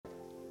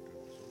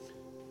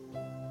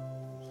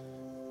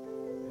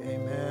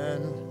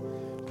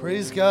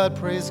Praise God,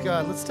 praise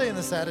God. Let's stay in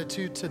this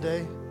attitude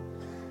today.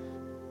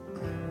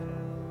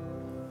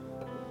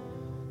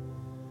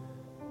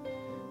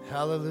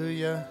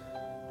 Hallelujah.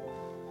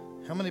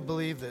 How many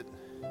believe that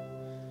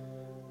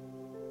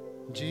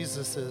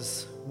Jesus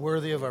is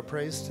worthy of our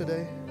praise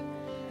today?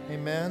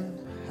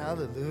 Amen.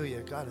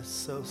 Hallelujah. God is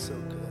so, so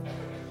good.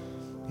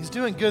 He's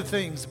doing good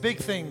things, big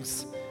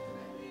things.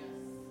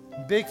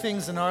 Big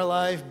things in our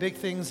life, big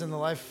things in the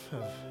life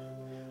of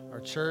our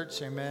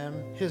church.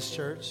 Amen. His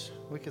church.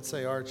 We could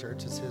say our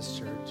church is His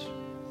church.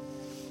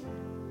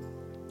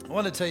 I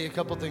want to tell you a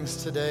couple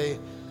things today,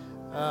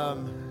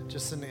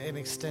 just an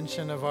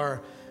extension of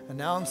our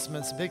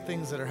announcements, big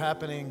things that are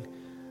happening.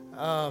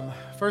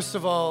 First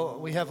of all,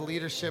 we have a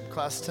leadership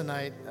class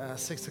tonight,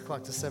 6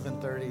 o'clock to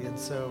 7:30, and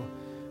so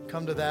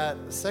come to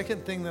that. The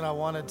second thing that I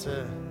wanted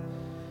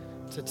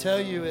to tell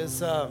you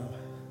is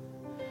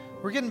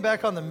we're getting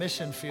back on the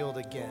mission field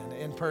again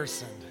in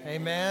person.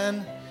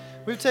 Amen.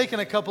 We've taken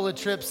a couple of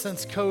trips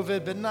since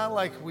COVID, but not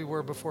like we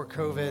were before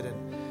COVID.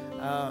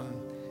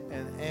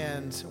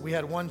 And we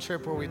had one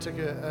trip where we took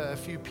a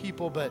few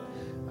people, but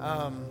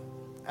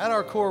at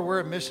our core,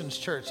 we're a missions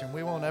church, and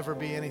we won't ever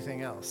be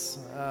anything else.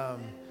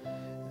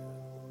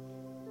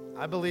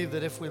 I believe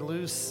that if we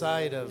lose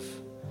sight of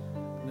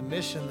the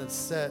mission that's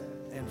set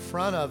in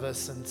front of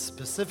us, and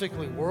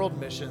specifically world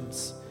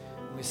missions,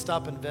 and we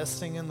stop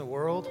investing in the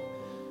world,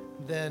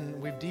 then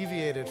we've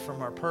deviated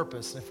from our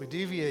purpose. And if we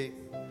deviate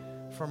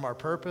from our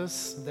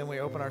purpose, then we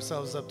open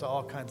ourselves up to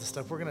all kinds of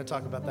stuff. We're going to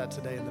talk about that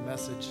today in the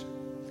message.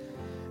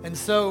 And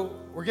so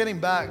we're getting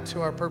back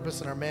to our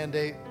purpose and our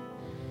mandate.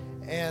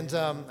 And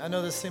I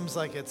know this seems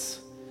like it's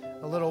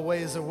a little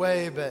ways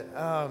away, but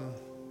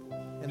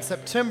in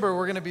September,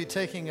 we're going to be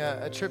taking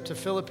a trip to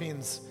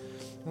Philippines.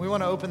 We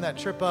want to open that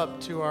trip up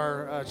to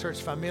our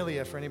church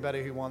familia for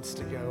anybody who wants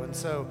to go. And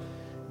so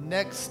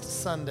next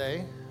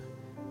Sunday,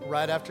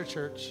 right after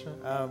church,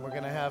 we're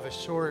going to have a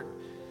short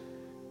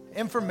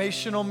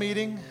informational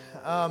meeting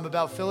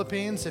about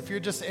Philippines. If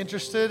you're just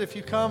interested, if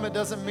you come, it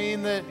doesn't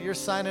mean that you're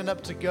signing up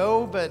to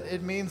go, but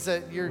it means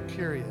that you're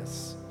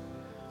curious.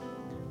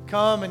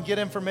 Come and get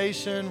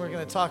information. We're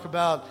going to talk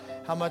about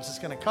how much it's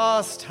going to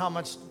cost, how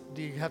much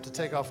do you have to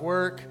take off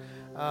work,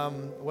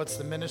 what's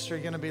the ministry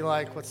going to be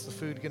like, what's the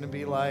food going to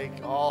be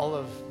like, all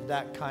of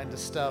that kind of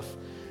stuff.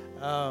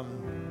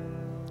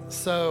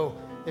 So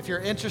if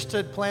you're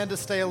interested, plan to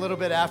stay a little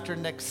bit after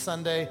next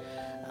Sunday.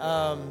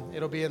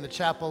 It'll be in the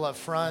chapel up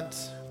front.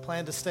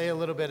 Plan to stay a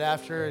little bit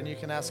after, and you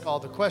can ask all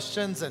the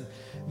questions and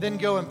then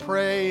go and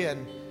pray,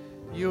 and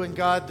you and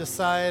God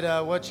decide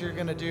what you're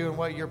going to do and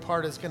what your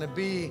part is going to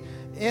be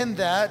in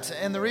that.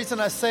 And the reason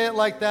I say it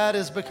like that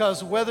is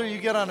because whether you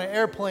get on an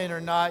airplane or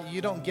not,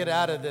 you don't get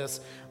out of this.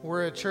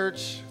 We're a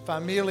church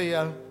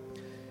familia,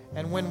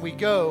 and when we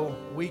go.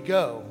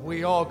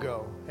 We all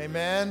go.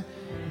 Amen?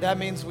 That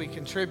means we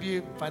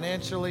contribute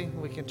financially.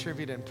 We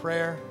contribute in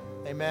prayer.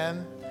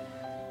 Amen?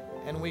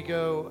 And we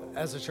go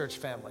as a church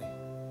family.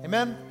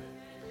 Amen?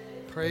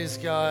 Praise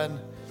God.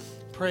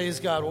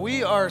 Praise God.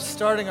 We are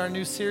starting our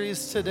new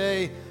series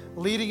today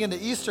leading into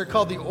Easter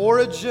called the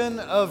Origin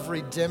of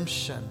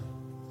Redemption.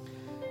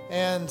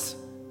 And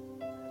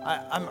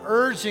I'm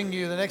urging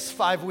you, the next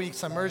 5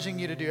 weeks, I'm urging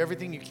you to do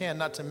everything you can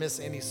not to miss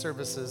any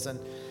services.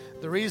 And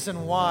the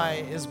reason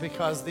why is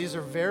because these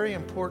are very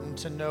important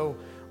to know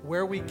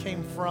where we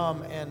came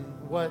from and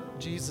what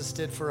Jesus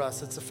did for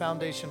us. It's a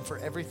foundation for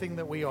everything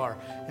that we are.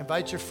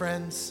 Invite your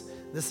friends.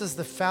 This is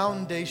the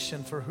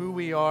foundation for who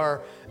we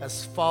are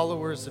as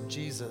followers of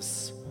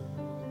Jesus.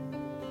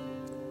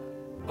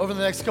 Over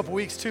the next couple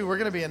weeks, too, we're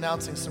going to be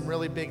announcing some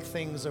really big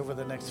things over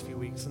the next few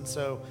weeks. And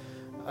so,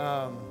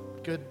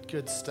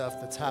 good stuff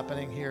that's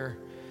happening here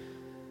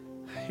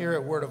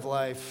at Word of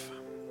Life.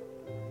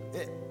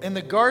 In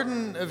the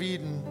Garden of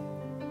Eden,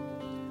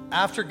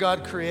 after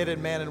God created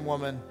man and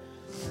woman,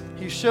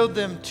 He showed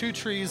them two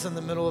trees in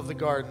the middle of the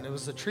garden. It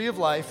was the tree of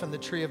life and the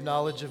tree of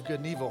knowledge of good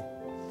and evil.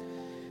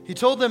 He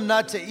told them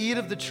not to eat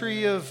of the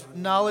tree of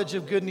knowledge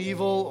of good and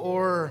evil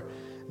or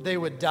they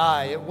would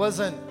die. It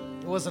wasn't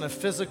a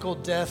physical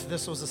death.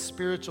 This was a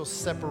spiritual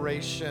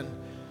separation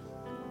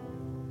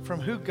from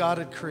who God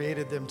had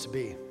created them to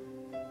be.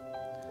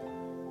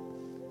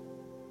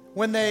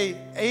 When they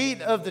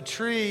ate of the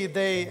tree,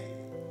 they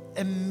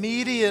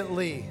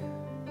immediately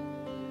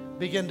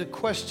began to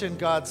question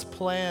God's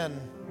plan,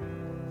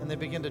 and they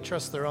begin to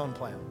trust their own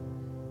plan.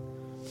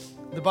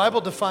 The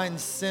Bible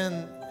defines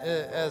sin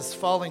as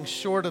falling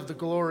short of the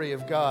glory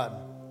of God.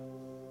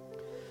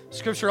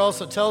 Scripture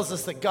also tells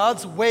us that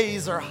God's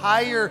ways are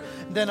higher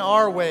than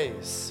our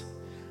ways.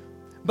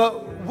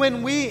 But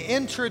when we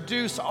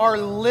introduce our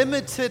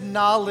limited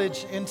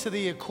knowledge into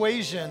the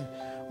equation,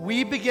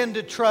 we begin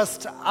to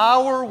trust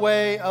our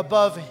way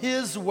above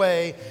His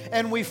way,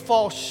 and we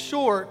fall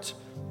short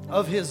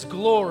of His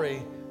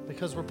glory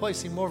because we're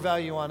placing more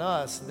value on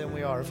us than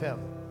we are of Him.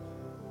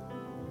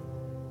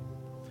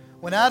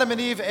 When Adam and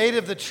Eve ate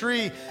of the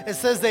tree, it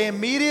says they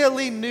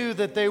immediately knew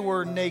that they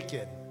were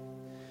naked.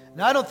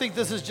 And I don't think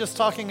this is just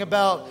talking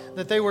about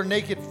that they were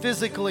naked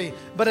physically,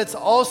 but it's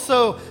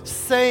also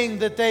saying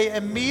that they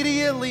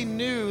immediately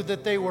knew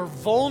that they were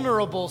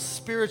vulnerable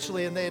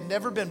spiritually, and they had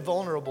never been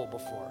vulnerable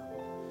before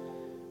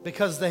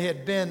because they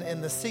had been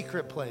in the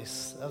secret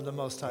place of the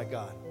Most High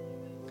God.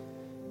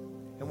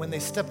 And when they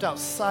stepped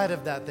outside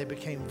of that, they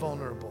became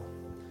vulnerable.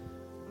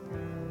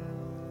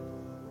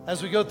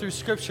 As we go through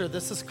Scripture,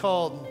 this is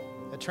called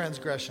a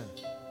transgression.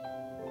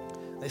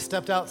 They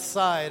stepped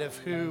outside of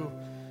who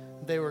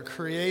they were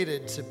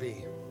created to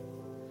be.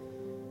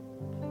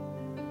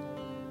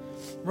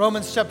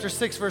 Romans chapter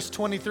 6, verse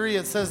 23,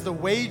 it says the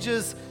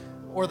wages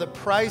or the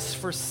price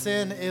for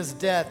sin is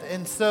death.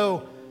 And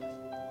so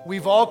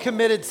we've all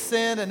committed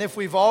sin, and if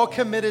we've all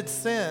committed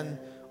sin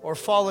or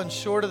fallen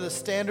short of the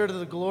standard of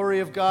the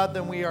glory of God,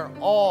 then we are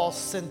all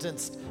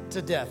sentenced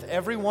to death.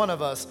 Every one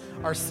of us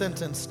are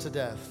sentenced to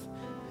death.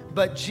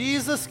 But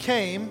Jesus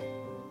came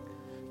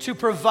to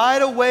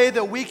provide a way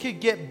that we could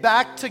get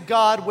back to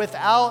God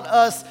without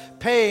us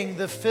paying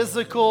the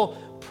physical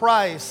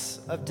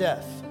price of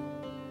death.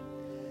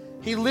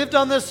 He lived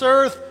on this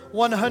earth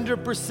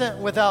 100%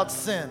 without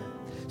sin.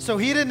 So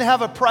he didn't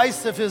have a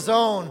price of his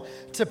own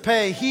to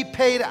pay. He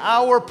paid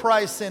our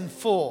price in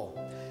full.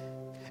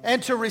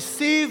 And to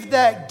receive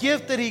that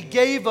gift that he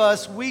gave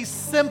us, we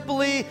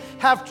simply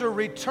have to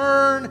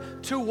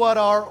return to what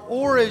our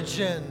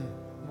origin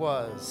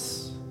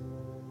was.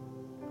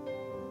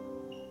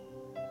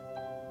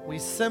 We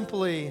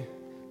simply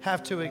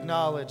have to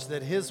acknowledge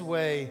that his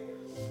way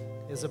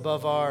is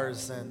above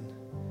ours and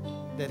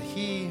that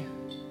he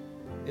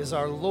is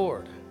our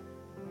Lord.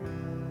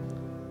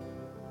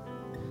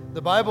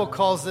 The Bible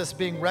calls this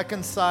being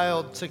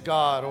reconciled to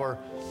God or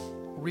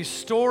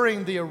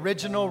restoring the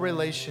original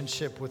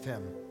relationship with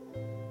him.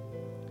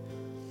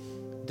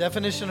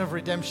 Definition of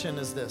redemption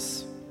is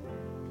this: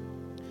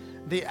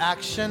 the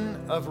action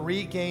of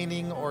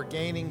regaining or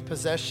gaining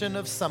possession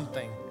of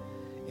something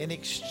in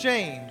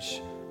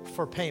exchange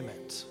for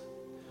payment,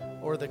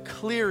 or the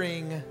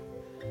clearing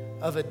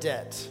of a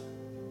debt.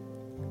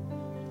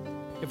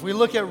 If we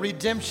look at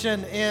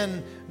redemption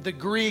in the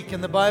Greek,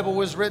 and the Bible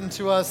was written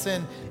to us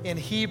in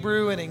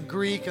Hebrew and in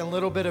Greek, and a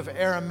little bit of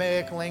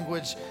Aramaic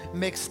language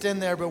mixed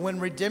in there, but when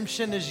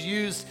redemption is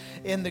used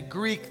in the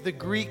Greek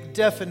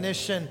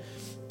definition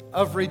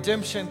of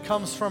redemption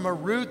comes from a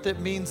root that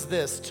means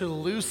this: to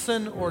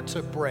loosen or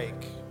to break.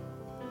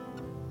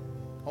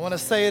 I want to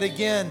say it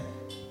again.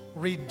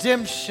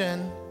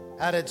 Redemption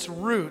at its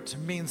root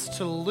means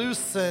to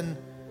loosen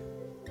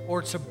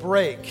or to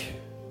break.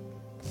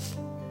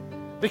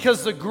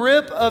 Because the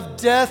grip of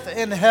death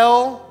and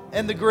hell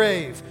and the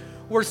grave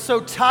were so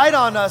tight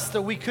on us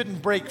that we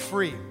couldn't break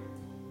free.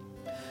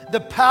 The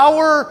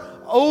power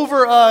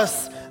over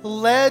us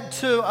led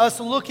to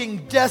us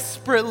looking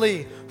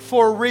desperately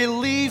for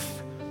relief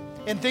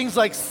in things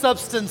like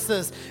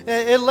substances.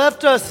 It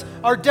left us,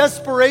 our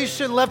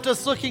desperation left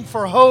us looking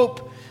for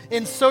hope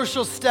in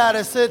social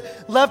status. It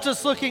left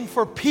us looking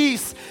for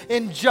peace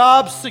in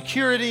job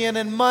security and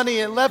in money.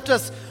 It left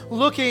us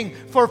looking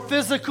for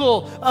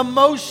physical,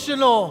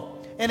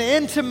 emotional, and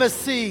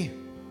intimacy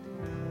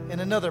in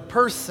another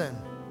person.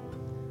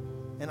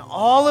 And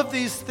all of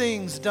these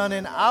things done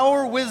in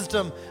our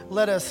wisdom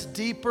led us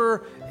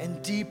deeper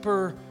and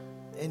deeper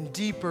and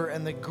deeper,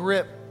 and the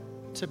grip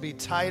to be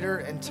tighter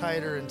and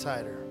tighter and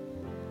tighter.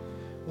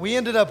 We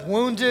ended up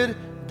wounded,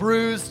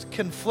 bruised,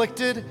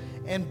 conflicted,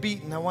 and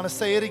beaten. I want to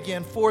say it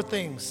again. 4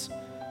 things: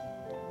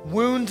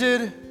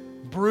 wounded,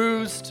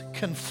 bruised,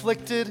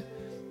 conflicted,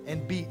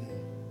 and beaten.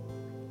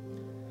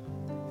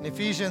 In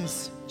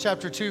Ephesians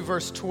chapter 2,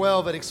 verse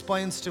 12, it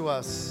explains to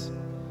us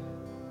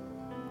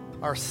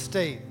our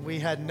state. We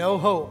had no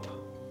hope,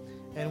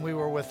 and we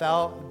were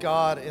without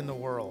God in the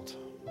world.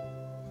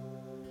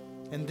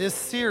 In this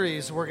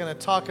series, we're going to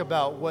talk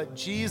about what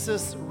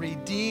Jesus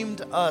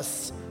redeemed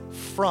us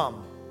from.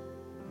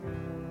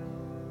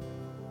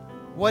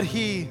 What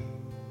he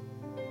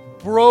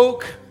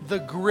broke the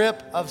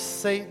grip of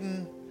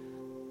Satan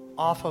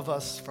off of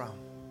us from,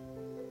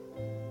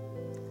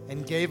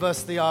 and gave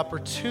us the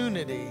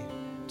opportunity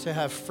to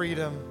have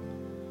freedom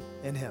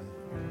in him.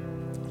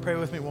 Pray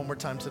with me one more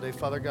time today.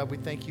 Father God, we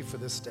thank you for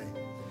this day.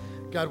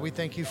 God, we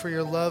thank you for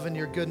your love and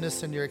your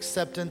goodness and your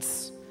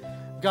acceptance.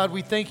 God,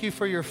 we thank you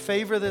for your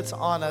favor that's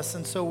on us.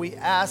 And so we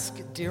ask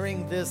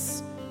during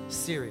this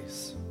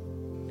series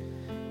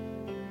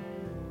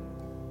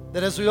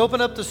that as we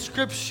open up the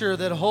scripture,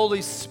 that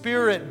Holy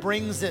Spirit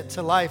brings it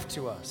to life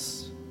to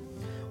us.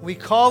 We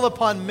call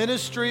upon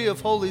ministry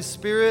of Holy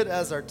Spirit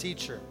as our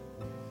teacher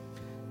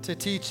to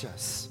teach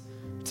us,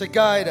 to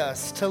guide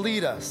us, to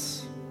lead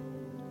us.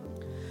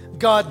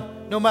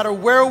 God, no matter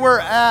where we're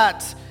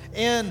at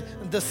in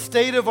the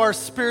state of our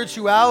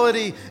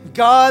spirituality,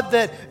 God,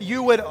 that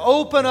you would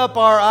open up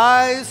our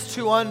eyes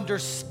to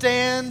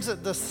understand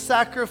the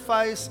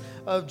sacrifice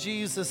of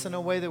Jesus in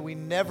a way that we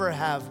never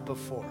have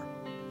before.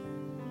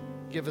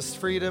 Give us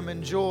freedom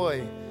and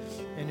joy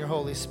in your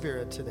Holy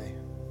Spirit today.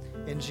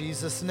 In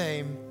Jesus'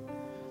 name,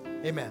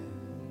 amen.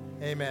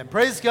 Amen.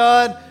 Praise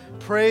God.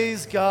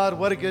 Praise God.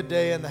 What a good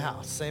day in the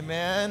house.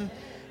 Amen.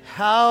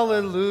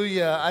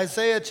 Hallelujah.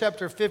 Isaiah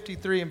chapter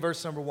 53 and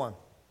verse number 1.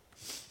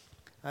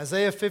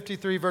 Isaiah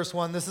 53 verse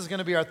 1. This is going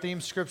to be our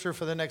theme scripture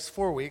for the next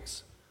 4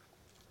 weeks.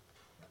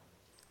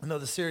 I know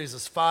the series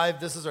is 5.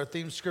 This is our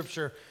theme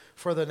scripture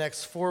for the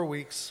next 4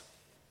 weeks.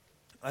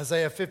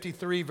 Isaiah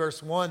 53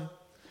 verse 1.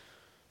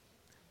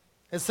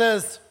 It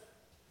says,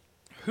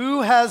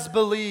 "Who has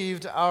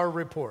believed our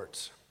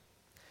report?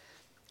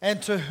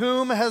 And to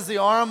whom has the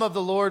arm of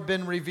the Lord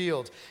been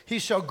revealed? He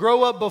shall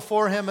grow up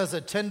before him as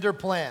a tender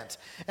plant,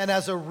 and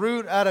as a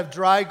root out of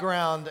dry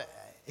ground.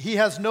 He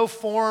has no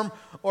form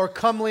or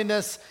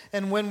comeliness,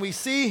 and when we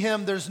see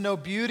him, there's no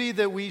beauty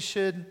that we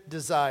should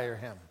desire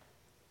him.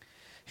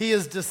 He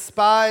is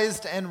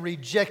despised and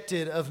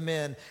rejected of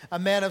men, a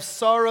man of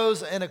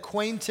sorrows and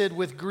acquainted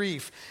with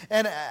grief.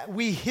 And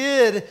we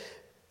hid,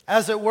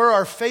 as it were,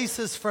 our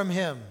faces from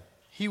him.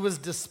 He was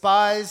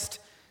despised,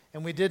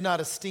 and we did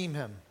not esteem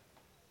him.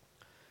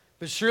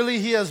 But surely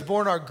he has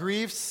borne our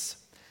griefs,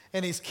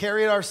 and he's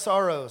carried our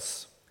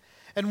sorrows.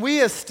 And we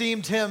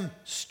esteemed him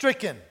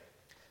stricken,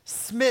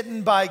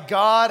 smitten by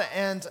God,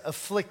 and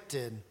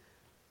afflicted.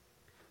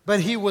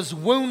 But he was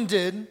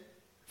wounded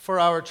for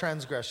our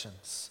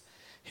transgressions.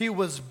 He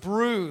was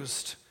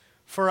bruised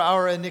for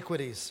our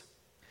iniquities.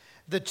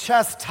 The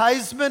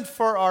chastisement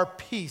for our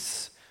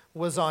peace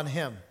was on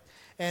him,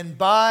 and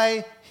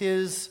by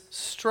his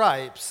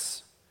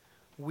stripes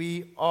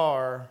we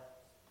are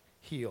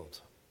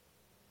healed."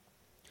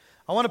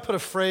 I want to put a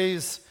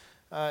phrase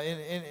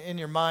in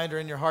your mind or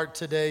in your heart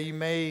today. You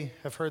may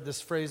have heard this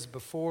phrase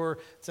before.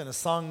 It's in a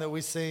song that we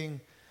sing.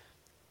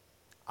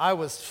 I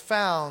was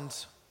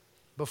found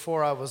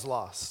before I was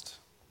lost.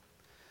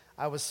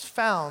 I was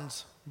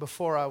found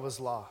before I was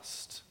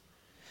lost.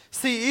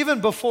 See, even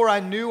before I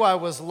knew I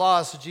was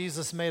lost,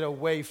 Jesus made a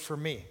way for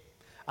me.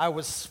 I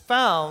was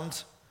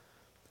found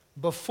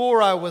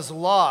before I was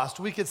lost.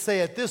 We could say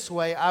it this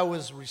way: I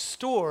was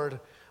restored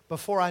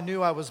before I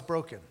knew I was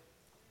broken.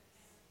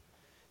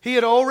 He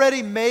had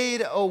already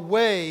made a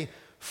way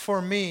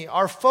for me.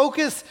 Our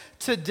focus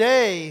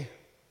today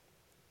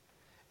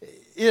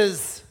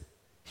is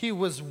he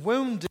was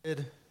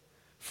wounded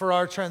for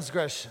our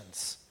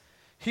transgressions.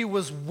 He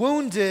was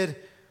wounded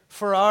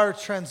for our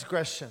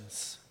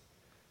transgressions.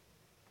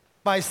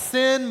 My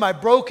sin, my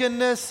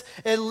brokenness,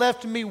 it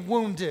left me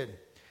wounded.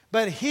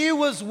 But he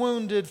was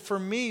wounded for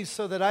me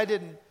so that I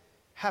didn't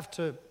have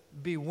to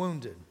be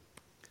wounded.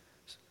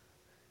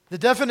 The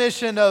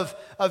definition of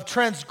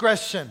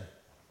transgression.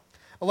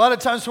 A lot of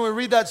times when we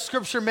read that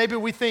scripture, maybe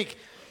we think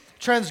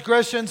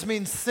transgressions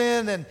mean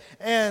sin,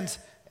 and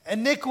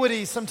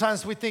iniquity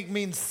sometimes we think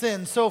means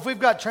sin. So if we've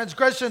got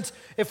transgressions,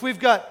 if we've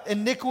got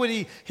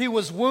iniquity, he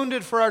was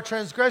wounded for our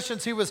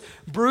transgressions, he was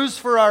bruised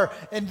for our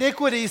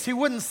iniquities. He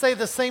wouldn't say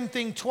the same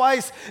thing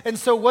twice. And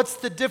so what's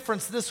the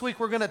difference? This week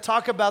we're going to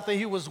talk about that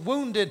he was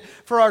wounded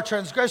for our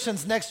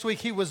transgressions. Next week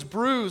he was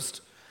bruised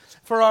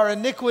for our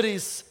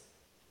iniquities.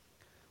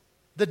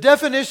 The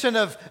definition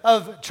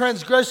of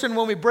transgression,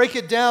 when we break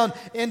it down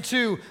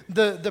into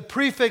the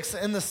prefix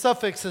and the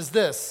suffix, is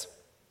this.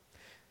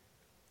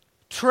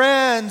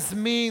 Trans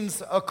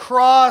means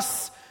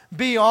across,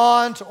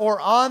 beyond,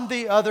 or on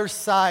the other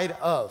side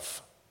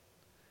of.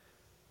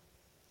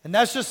 And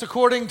that's just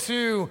according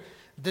to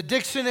the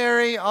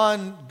dictionary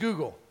on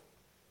Google.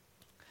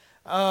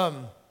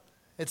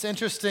 It's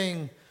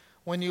interesting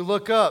when you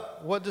look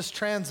up, what does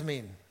trans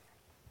mean?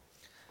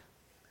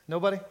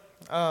 Nobody?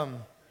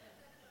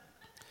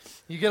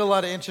 You get a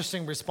lot of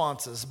interesting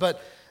responses.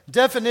 But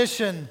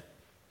definition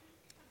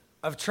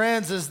of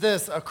trans is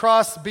this: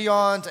 across,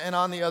 beyond, and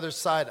on the other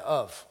side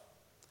of.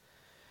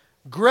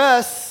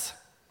 Gress,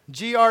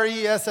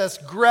 G-R-E-S-S,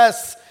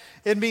 gress,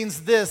 it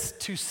means this: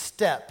 to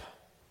step.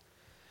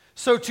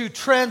 So to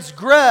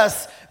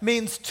transgress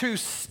means to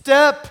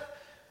step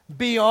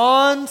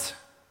beyond,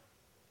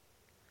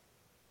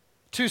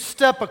 to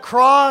step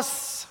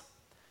across,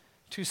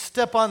 to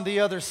step on the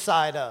other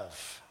side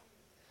of.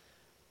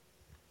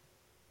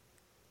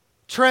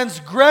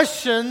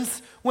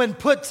 Transgressions, when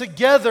put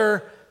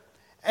together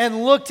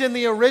and looked in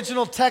the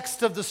original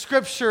text of the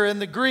scripture in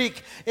the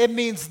Greek, it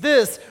means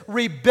this: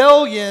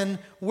 rebellion,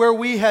 where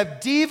we have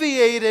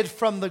deviated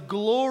from the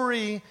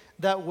glory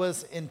that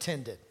was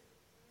intended.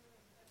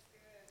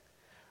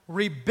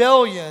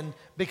 Rebellion,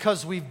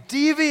 because we've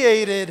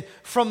deviated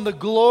from the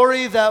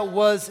glory that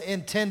was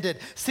intended.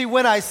 See,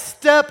 when I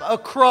step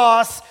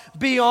across,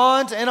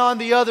 beyond, and on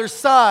the other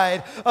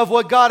side of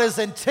what God has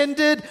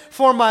intended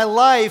for my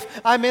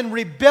life, I'm in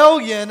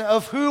rebellion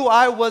of who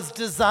I was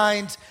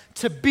designed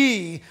to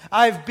be.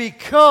 I've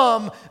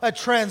become a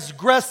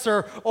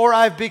transgressor, or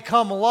I've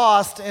become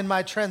lost in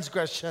my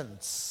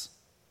transgressions.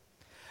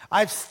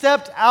 I've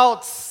stepped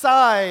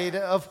outside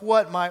of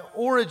what my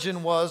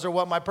origin was or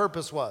what my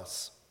purpose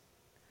was.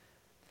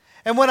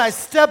 And when I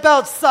step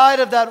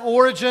outside of that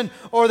origin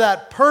or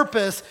that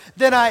purpose,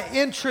 then I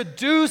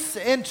introduce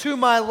into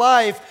my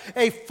life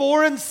a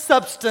foreign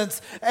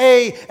substance,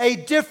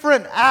 a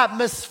different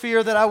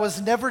atmosphere that I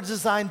was never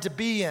designed to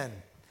be in.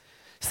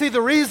 See,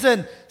 the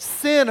reason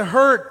sin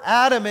hurt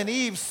Adam and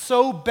Eve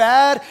so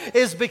bad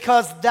is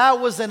because that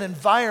was an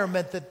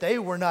environment that they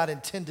were not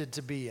intended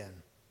to be in.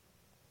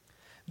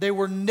 They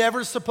were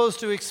never supposed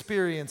to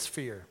experience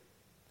fear.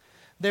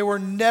 They were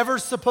never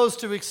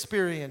supposed to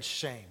experience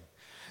shame.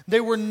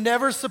 They were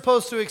never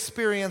supposed to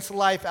experience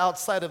life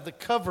outside of the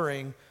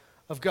covering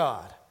of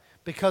God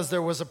because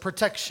there was a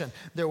protection,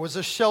 there was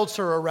a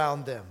shelter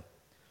around them.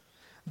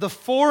 The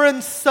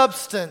foreign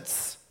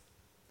substance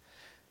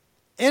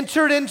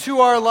entered into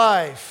our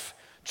life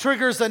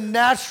triggers a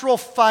natural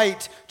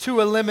fight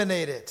to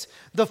eliminate it.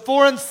 The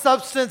foreign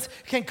substance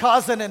can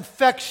cause an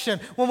infection.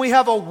 When we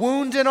have a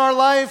wound in our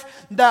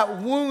life,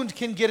 that wound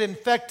can get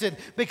infected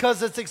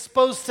because it's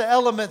exposed to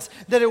elements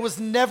that it was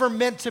never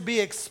meant to be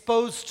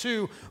exposed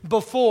to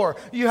before.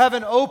 You have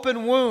an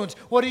open wound.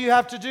 What do? You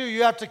have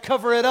to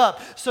cover it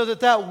up so that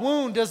that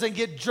wound doesn't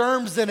get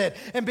germs in it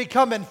and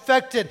become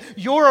infected.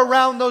 You're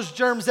around those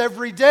germs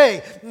every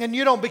day and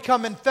you don't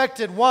become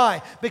infected.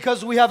 Why?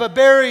 Because we have a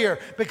barrier,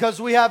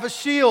 because we have a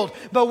shield.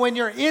 But when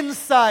your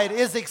inside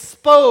is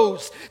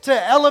exposed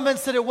to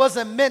elements that it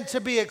wasn't meant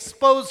to be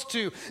exposed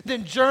to,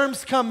 then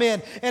germs come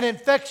in and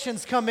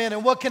infections come in.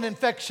 And what can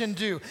infection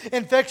do?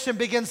 Infection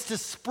begins to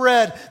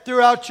spread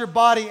throughout your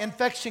body.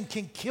 Infection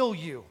can kill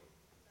you.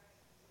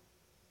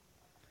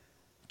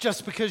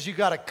 Just because you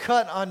got a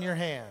cut on your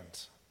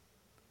hand,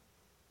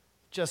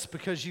 just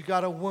because you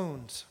got a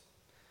wound,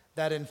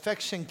 that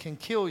infection can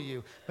kill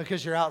you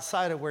because you're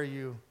outside of where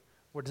you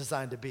were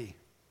designed to be.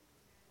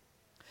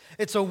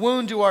 It's a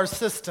wound to our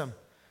system.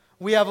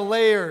 We have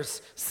layers,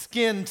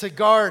 skin to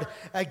guard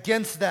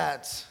against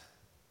that.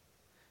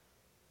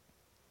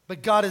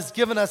 But God has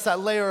given us that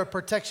layer of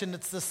protection.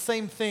 It's the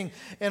same thing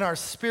in our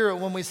spirit.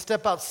 When we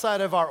step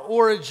outside of our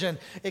origin,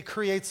 it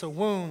creates a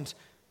wound.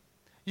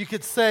 You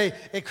could say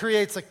it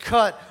creates a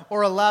cut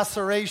or a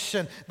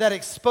laceration that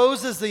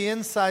exposes the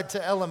inside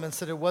to elements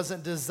that it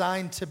wasn't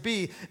designed to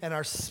be, and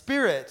our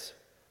spirit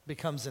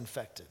becomes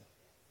infected.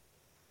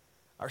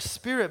 Our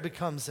spirit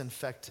becomes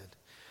infected.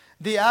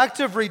 The act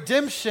of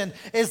redemption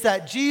is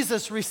that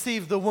Jesus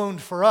received the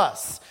wound for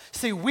us.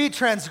 See, we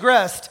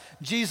transgressed,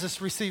 Jesus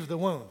received the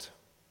wound.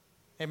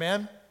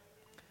 Amen?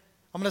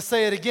 I'm going to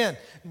say it again.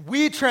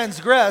 We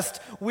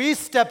transgressed, we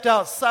stepped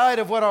outside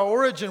of what our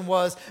origin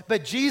was,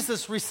 but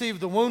Jesus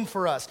received the wound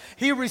for us.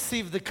 He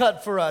received the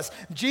cut for us.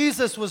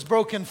 Jesus was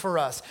broken for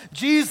us.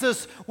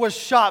 Jesus was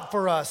shot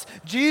for us.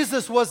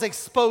 Jesus was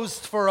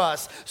exposed for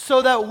us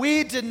so that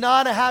we did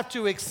not have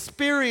to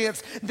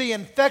experience the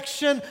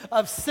infection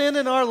of sin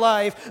in our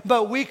life,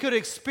 but we could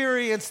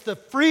experience the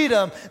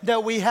freedom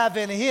that we have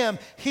in Him.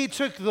 He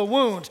took the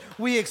wound.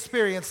 We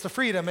experienced the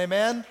freedom.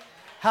 Amen?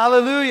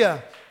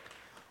 Hallelujah.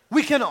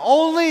 We can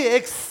only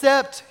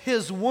accept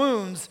His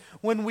wounds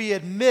when we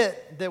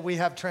admit that we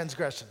have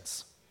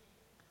transgressions.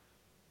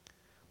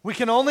 We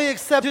can only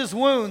accept His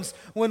wounds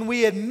when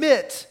we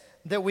admit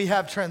that we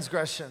have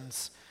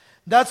transgressions.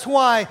 That's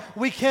why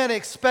we can't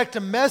expect a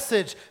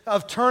message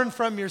of turn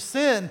from your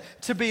sin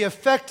to be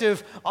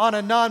effective on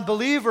a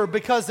non-believer,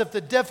 because if the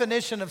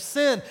definition of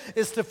sin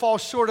is to fall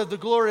short of the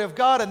glory of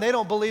God and they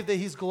don't believe that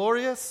He's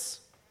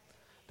glorious,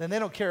 then they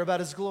don't care about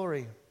His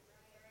glory.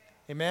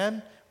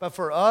 Amen? But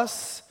for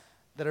us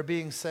that are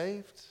being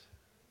saved,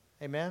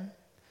 amen?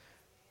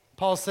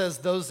 Paul says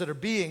those that are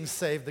being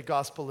saved, the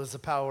gospel is the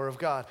power of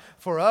God.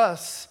 For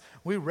us,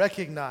 we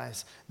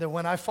recognize that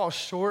when I fall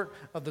short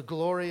of the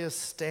glorious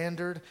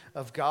standard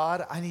of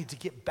God, I need to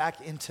get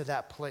back into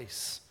that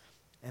place.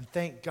 And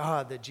thank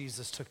God that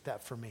Jesus took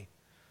that for me.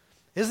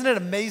 Isn't it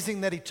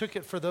amazing that He took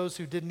it for those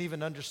who didn't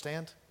even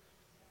understand?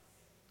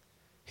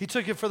 He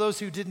took it for those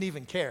who didn't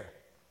even care.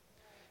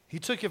 He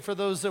took it for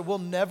those that will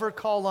never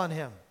call on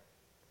Him.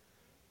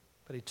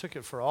 But He took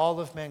it for all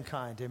of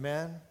mankind.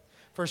 Amen?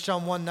 1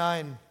 John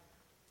 1:9,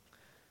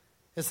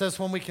 it says,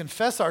 when we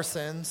confess our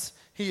sins,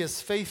 He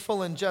is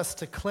faithful and just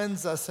to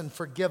cleanse us and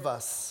forgive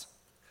us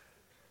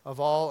of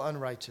all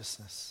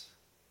unrighteousness.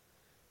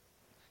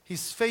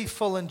 He's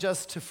faithful and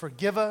just to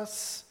forgive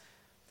us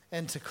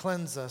and to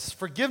cleanse us.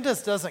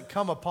 Forgiveness doesn't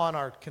come upon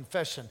our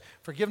confession.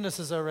 Forgiveness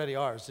is already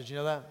ours. Did you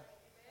know that?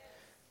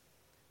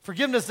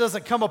 Forgiveness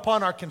doesn't come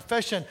upon our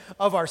confession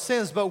of our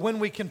sins, but when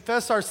we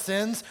confess our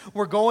sins,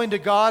 we're going to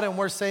God and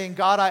we're saying,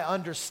 God, I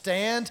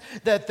understand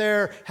that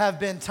there have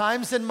been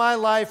times in my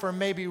life, or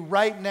maybe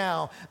right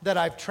now, that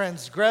I've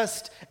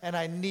transgressed and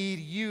I need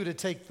You to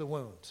take the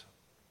wound.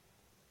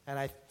 And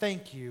I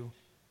thank You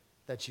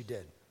that You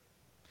did.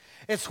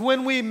 It's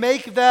when we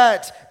make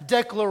that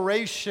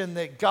declaration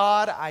that,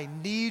 God, I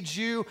need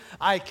You.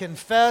 I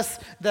confess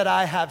that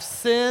I have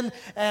sinned,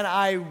 and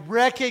I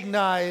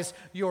recognize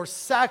Your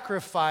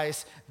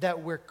sacrifice,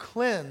 that we're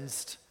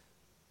cleansed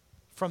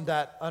from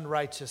that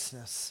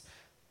unrighteousness.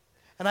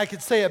 And I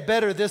could say it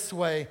better this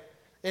way.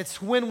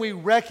 It's when we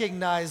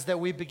recognize that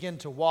we begin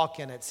to walk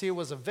in it. See, it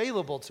was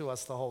available to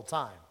us the whole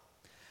time.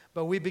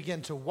 But we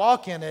begin to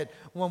walk in it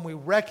when we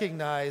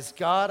recognize,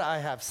 God, I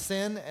have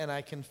sinned, and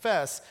I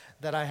confess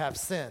that I have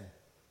sinned.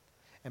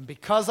 And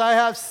because I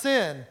have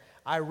sinned,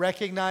 I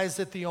recognize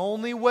that the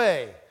only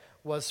way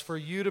was for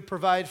you to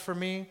provide for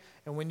me.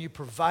 And when you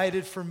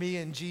provided for me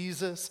in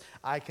Jesus,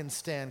 I can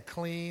stand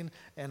clean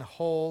and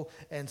whole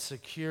and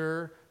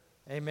secure.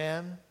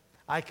 Amen.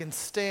 I can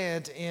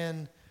stand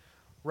in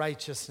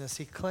righteousness.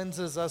 He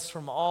cleanses us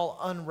from all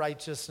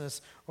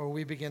unrighteousness, or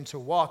we begin to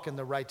walk in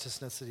the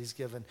righteousness that he's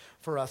given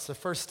for us. The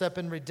first step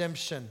in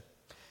redemption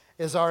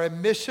is our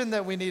admission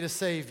that we need a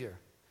Savior.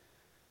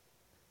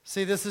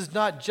 See, this is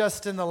not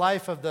just in the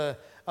life of the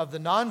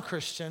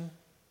non-Christian,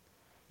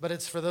 but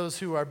it's for those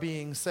who are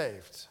being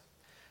saved.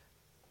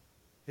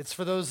 It's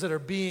for those that are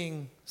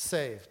being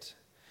saved.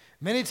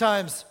 Many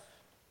times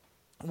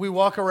we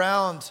walk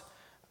around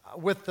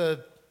with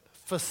the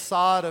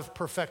facade of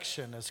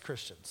perfection as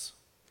Christians.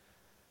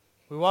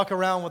 We walk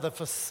around with a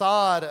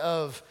facade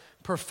of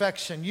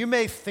perfection. You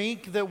may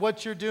think that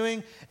what you're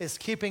doing is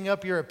keeping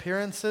up your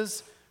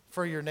appearances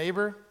for your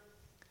neighbor,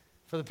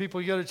 for the people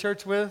you go to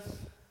church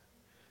with,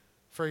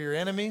 for your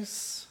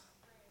enemies.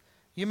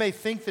 You may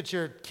think that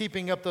you're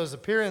keeping up those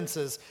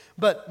appearances,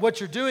 but what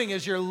you're doing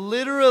is you're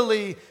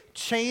literally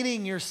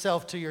chaining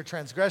yourself to your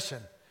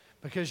transgression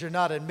because you're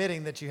not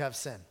admitting that you have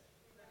sin.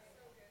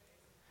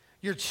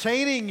 You're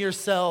chaining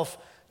yourself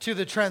to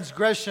the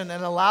transgression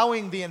and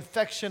allowing the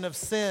infection of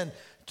sin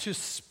to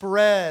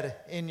spread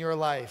in your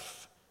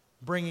life,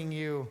 bringing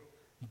you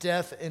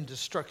death and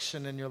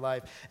destruction in your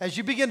life. As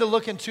you begin to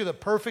look into the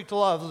perfect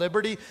law of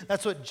liberty,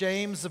 that's what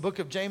James, the book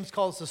of James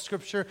calls the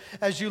scripture.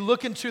 As you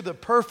look into the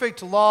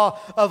perfect law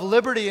of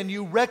liberty and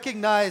you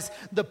recognize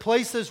the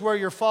places where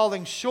you're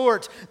falling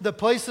short, the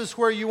places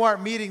where you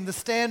aren't meeting the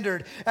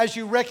standard, as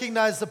you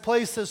recognize the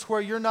places where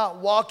you're not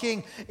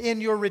walking in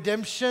your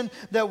redemption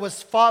that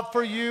was fought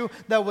for you,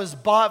 that was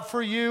bought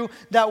for you,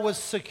 that was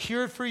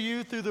secured for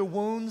you through the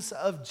wounds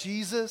of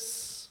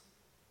Jesus.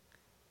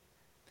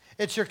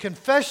 It's your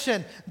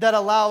confession that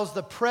allows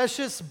the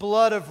precious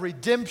blood of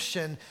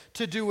redemption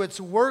to do its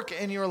work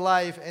in your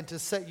life and to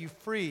set you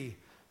free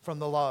from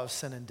the law of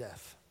sin and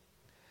death.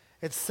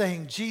 It's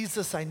saying,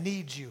 Jesus, I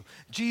need you.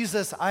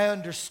 Jesus, I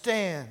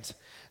understand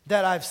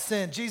that I've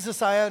sinned.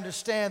 Jesus, I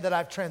understand that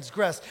I've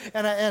transgressed.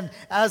 And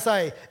as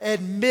I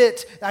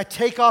admit, I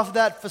take off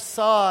that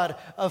facade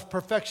of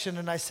perfection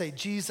and I say,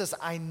 Jesus,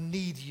 I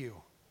need you.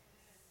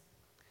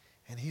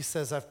 And he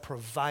says, I've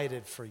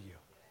provided for you.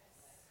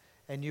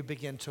 And you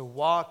begin to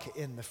walk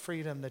in the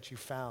freedom that you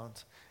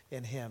found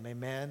in him.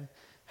 Amen.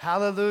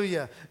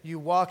 Hallelujah. You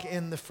walk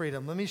in the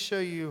freedom. Let me show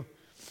you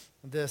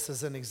this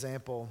as an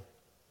example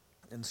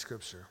in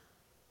Scripture.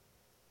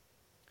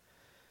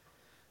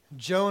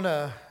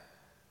 Jonah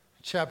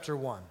chapter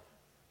 1.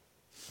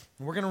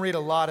 We're going to read a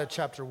lot of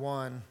chapter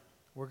 1.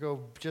 We'll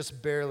go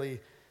just barely,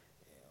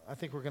 I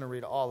think we're going to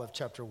read all of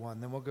chapter 1.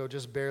 Then we'll go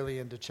just barely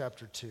into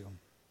chapter 2.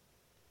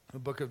 The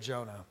book of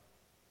Jonah.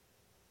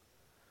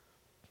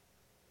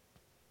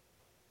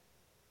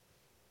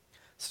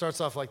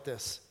 Starts off like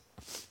this.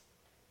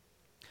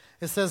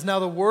 It says, now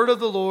the word of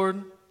the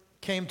Lord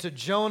came to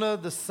Jonah,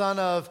 the son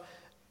of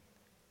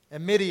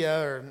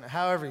Amittai, or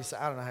however you say,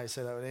 I don't know how you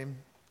say that name.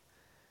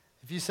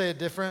 If you say it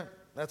different,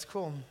 that's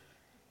cool.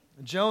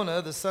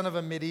 Jonah, the son of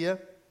Amittai,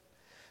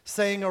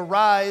 saying,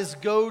 arise,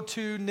 go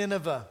to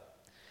Nineveh,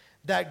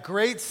 that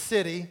great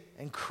city,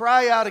 and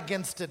cry out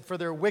against it, for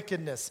their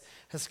wickedness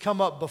has come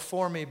up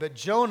before me. But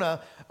Jonah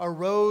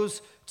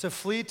arose to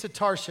flee to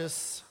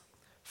Tarshish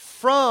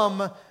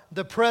from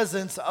the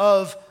presence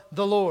of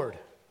the Lord.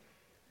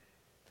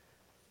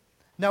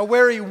 Now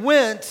where he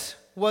went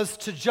was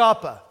to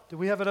Joppa. Did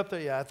we have it up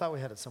there? Yeah, I thought we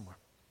had it somewhere.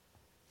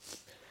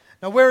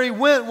 Now where he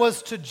went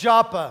was to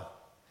Joppa.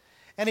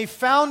 And he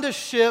found a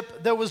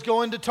ship that was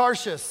going to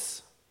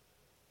Tarshish.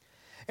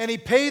 And he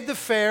paid the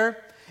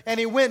fare, and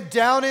he went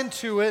down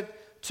into it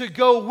to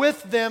go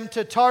with them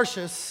to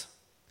Tarshish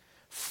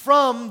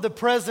from the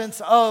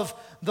presence of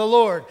the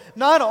Lord.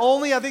 Not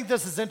only, I think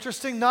this is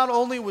interesting, not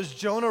only was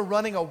Jonah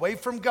running away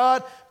from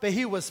God, but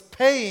he was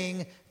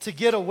paying to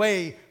get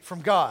away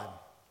from God.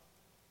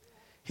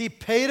 He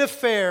paid a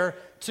fare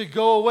to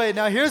go away.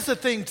 Now here's the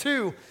thing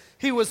too.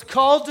 He was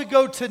called to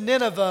go to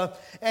Nineveh,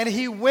 and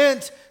he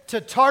went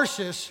to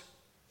Tarshish.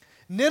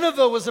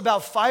 Nineveh was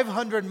about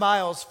 500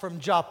 miles from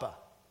Joppa.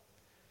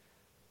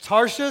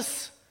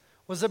 Tarshish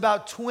was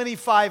about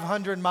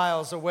 2,500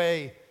 miles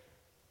away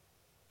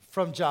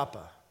from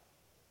Joppa,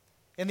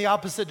 in the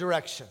opposite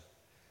direction.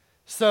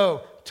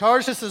 So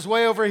Tarshish is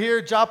way over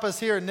here, Joppa's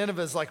here, and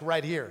Nineveh is like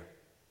right here.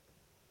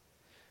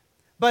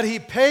 But he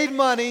paid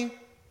money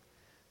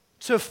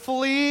to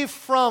flee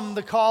from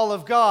the call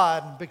of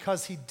God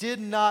because he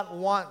did not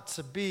want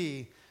to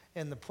be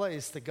in the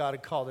place that God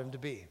had called him to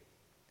be.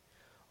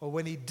 Well,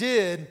 when he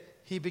did,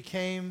 he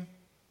became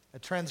a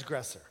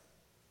transgressor.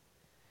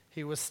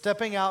 He was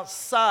stepping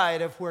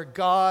outside of where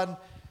God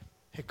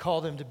had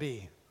called him to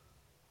be.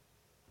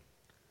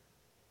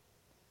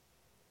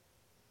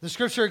 The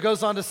scripture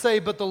goes on to say,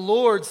 but the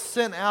Lord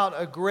sent out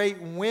a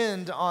great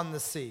wind on the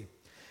sea,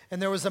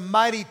 and there was a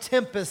mighty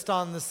tempest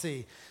on the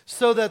sea,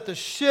 so that the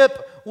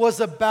ship was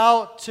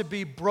about to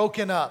be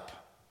broken up.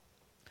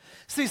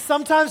 See,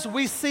 sometimes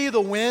we see the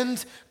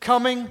wind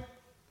coming,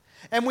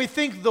 And we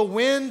think the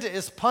wind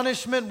is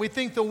punishment. We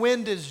think the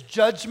wind is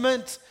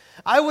judgment.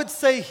 I would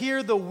say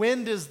here the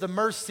wind is the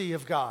mercy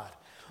of God.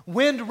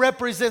 Wind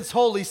represents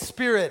Holy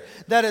Spirit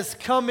that has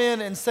come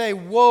in and say,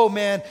 whoa,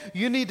 man,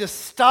 you need to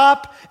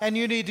stop and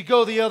you need to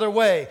go the other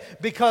way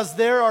because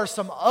there are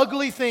some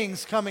ugly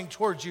things coming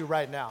towards you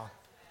right now.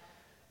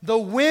 The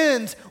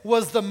wind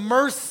was the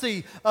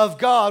mercy of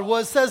God. Well,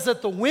 it says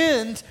that the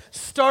wind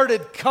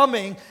started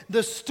coming.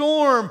 The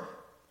storm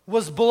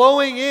was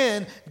blowing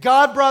in.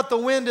 God brought the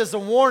wind as a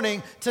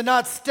warning to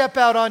not step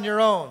out on your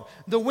own.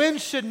 The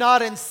wind should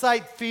not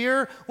incite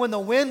fear. When the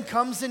wind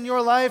comes in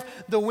your life,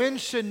 the wind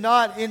should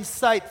not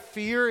incite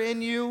fear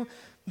in you.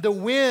 The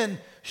wind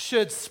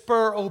should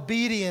spur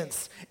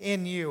obedience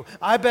in you.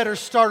 I better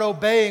start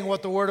obeying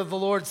what the word of the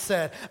Lord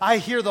said. I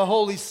hear the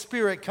Holy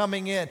Spirit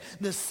coming in.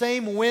 The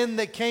same wind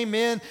that came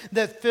in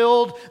that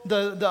filled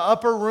the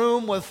upper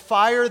room with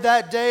fire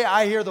that day,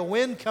 I hear the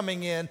wind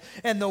coming in,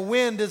 and the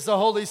wind is the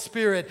Holy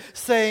Spirit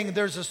saying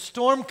there's a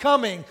storm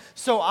coming,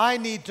 so I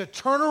need to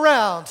turn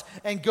around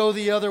and go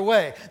the other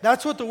way.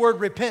 That's what the word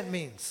repent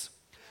means.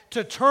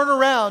 To turn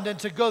around and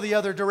to go the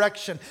other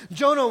direction.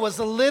 Jonah was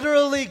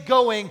literally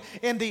going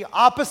in the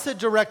opposite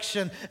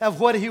direction of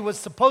what he was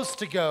supposed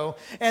to go,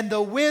 and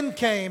the wind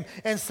came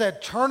and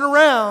said, turn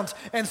around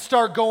and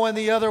start going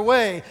the other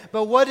way.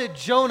 But what did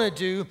Jonah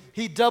do?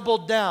 He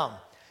doubled down.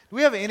 Do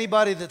we have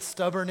anybody that's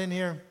stubborn in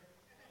here?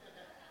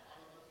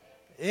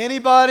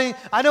 Anybody?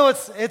 I know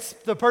it's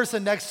the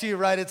person next to you,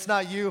 right? It's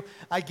not you.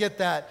 I get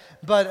that.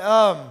 But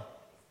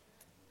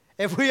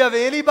if we have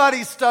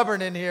anybody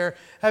stubborn in here,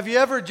 have you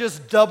ever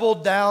just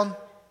doubled down?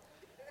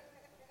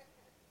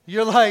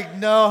 You're like,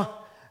 no,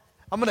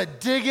 I'm going to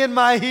dig in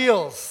my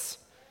heels.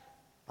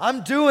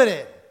 I'm doing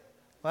it.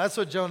 Well, that's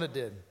what Jonah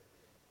did.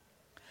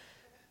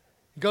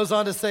 He goes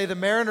on to say, the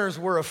mariners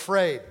were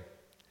afraid,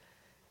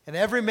 and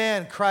every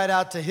man cried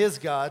out to his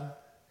God,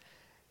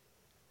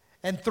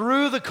 and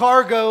threw the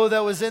cargo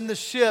that was in the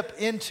ship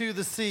into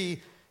the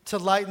sea to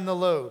lighten the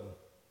load.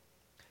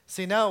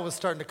 See, now it was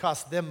starting to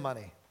cost them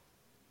money.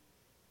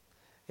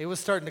 It was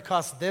starting to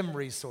cost them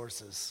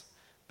resources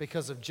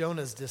because of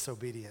Jonah's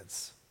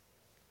disobedience.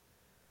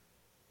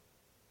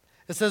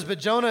 It says, but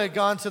Jonah had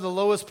gone to the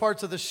lowest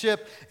parts of the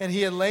ship, and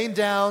he had lain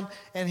down,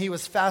 and he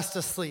was fast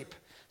asleep.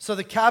 So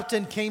the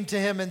captain came to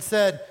him and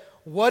said,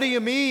 what do you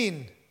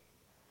mean,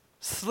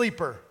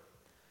 sleeper?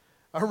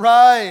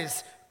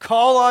 Arise,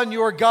 call on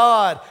your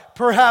God.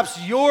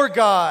 Perhaps your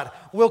God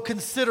will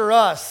consider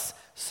us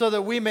so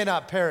that we may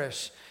not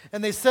perish.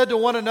 And they said to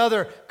one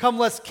another, come,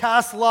 let's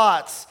cast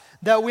lots,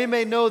 that we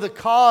may know the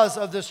cause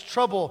of this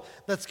trouble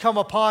that's come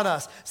upon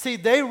us. See,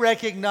 they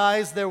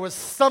recognized there was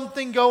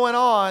something going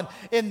on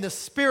in the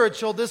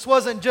spiritual. This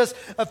wasn't just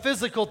a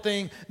physical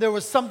thing. There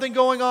was something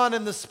going on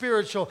in the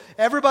spiritual.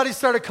 Everybody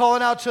started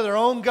calling out to their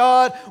own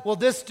God. Well,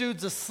 this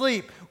dude's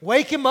asleep.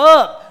 Wake him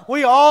up.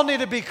 We all need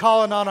to be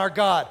calling on our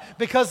God,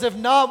 because if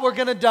not, we're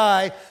going to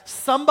die.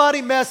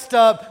 Somebody messed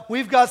up.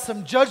 We've got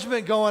some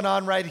judgment going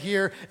on right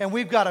here, and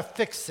we've got to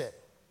fix it.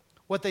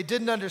 What they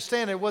didn't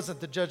understand, it wasn't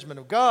the judgment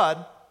of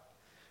God.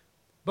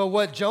 But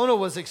what Jonah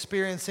was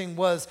experiencing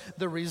was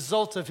the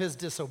result of his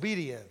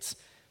disobedience.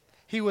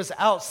 He was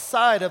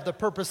outside of the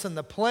purpose and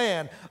the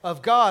plan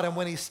of God, and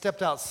when he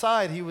stepped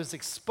outside, he was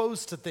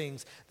exposed to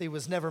things that he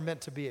was never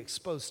meant to be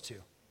exposed to.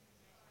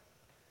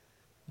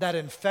 That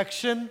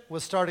infection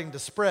was starting to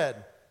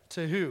spread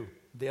to who?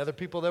 The other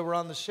people that were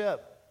on the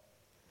ship.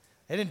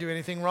 They didn't do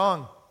anything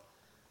wrong,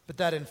 but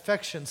that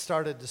infection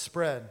started to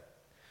spread.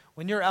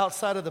 When you're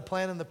outside of the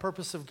plan and the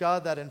purpose of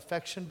God, that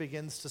infection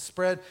begins to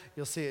spread.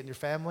 You'll see it in your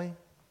family.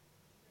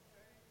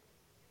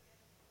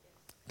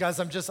 Guys,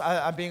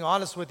 I'm being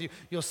honest with you.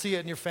 You'll see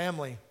it in your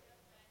family.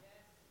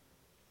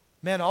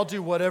 Man, I'll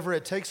do whatever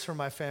it takes for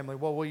my family.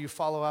 Well, will you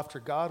follow after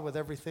God with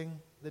everything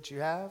that you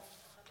have?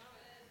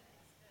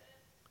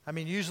 I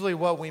mean, usually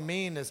what we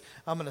mean is,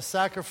 I'm going to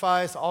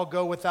sacrifice. I'll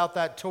go without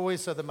that toy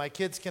so that my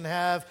kids can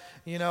have.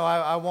 You know,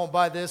 I won't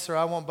buy this or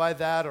I won't buy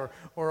that,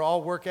 or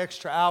I'll work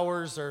extra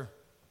hours. Or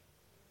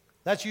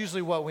that's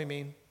usually what we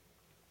mean.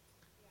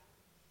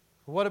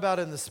 What about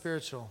in the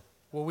spiritual?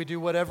 Will we do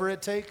whatever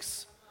it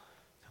takes?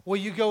 Will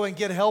you go and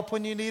get help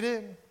when you need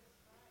it?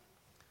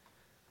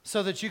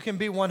 So that you can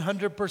be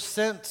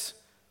 100%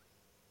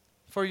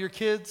 for your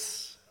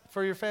kids,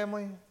 for your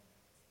family?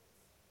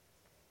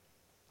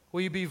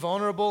 Will you be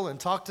vulnerable and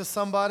talk to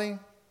somebody?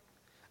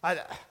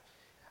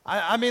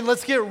 I mean,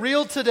 let's get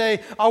real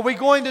today. Are we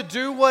going to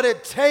do what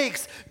it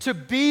takes to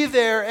be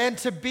there and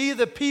to be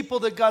the people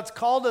that God's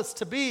called us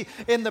to be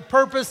in the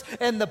purpose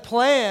and the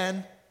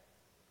plan?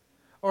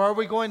 Or are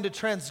we going to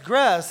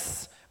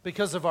transgress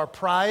because of our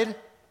pride?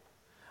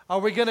 Are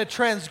we going to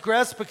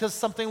transgress because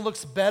something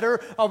looks better?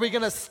 Are we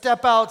going to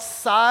step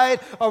outside?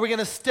 Are we going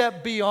to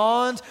step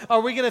beyond? Are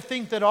we going to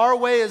think that our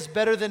way is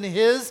better than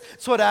His?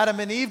 That's what Adam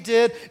and Eve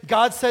did.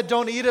 God said,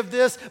 don't eat of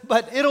this,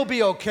 but it'll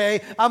be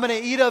okay. I'm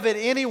going to eat of it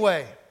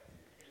anyway.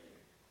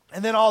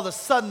 And then all of a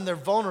sudden, they're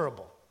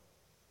vulnerable.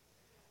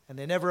 And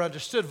they never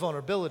understood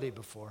vulnerability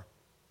before.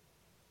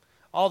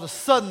 All of a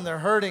sudden, they're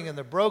hurting and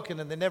they're broken,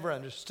 and they never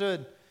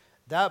understood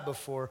that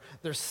before.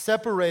 They're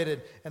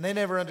separated, and they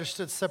never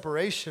understood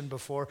separation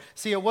before.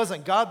 See, it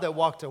wasn't God that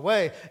walked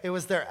away. It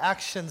was their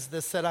actions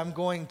that said, I'm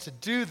going to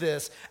do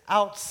this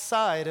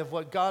outside of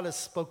what God has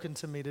spoken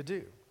to me to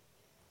do.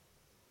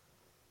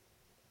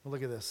 Well,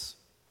 look at this.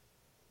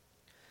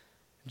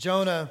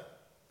 Jonah,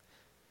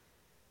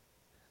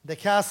 they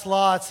cast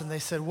lots and they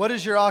said, what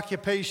is your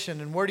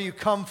occupation and where do you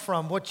come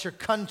from? What's your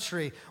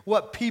country?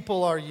 What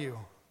people are you?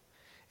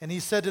 And he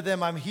said to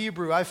them, I'm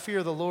Hebrew. I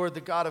fear the Lord,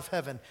 the God of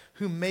heaven,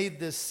 who made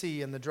this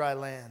sea and the dry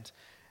land.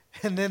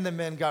 And then the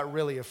men got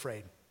really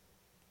afraid.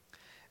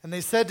 And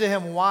they said to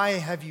him, why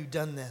have you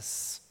done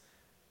this?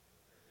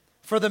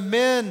 For the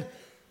men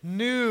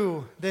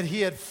knew that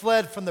he had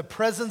fled from the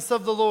presence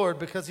of the Lord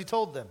because he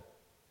told them.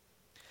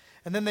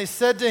 And then they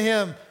said to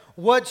him,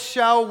 what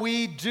shall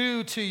we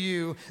do to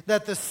you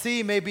that the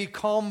sea may be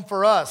calm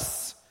for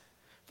us?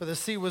 For the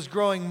sea was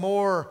growing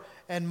more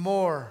and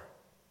more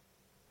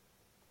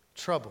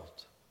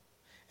troubled.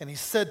 And he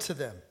said to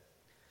them,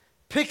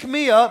 pick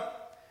me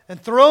up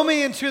and throw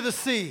me into the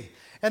sea,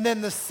 and then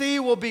the sea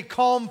will be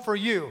calm for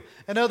you.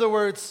 In other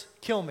words,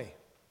 kill me.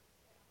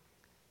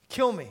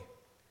 Kill me.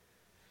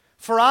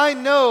 For I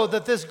know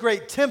that this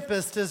great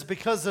tempest is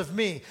because of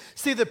me.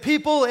 See, the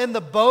people in the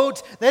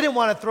boat, they didn't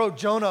want to throw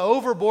Jonah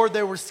overboard.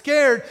 They were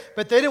scared,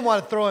 but they didn't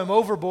want to throw him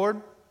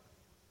overboard.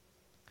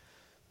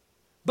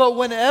 But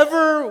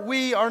whenever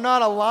we are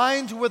not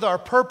aligned with our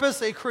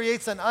purpose, it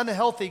creates an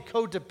unhealthy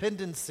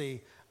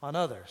codependency on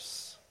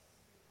others.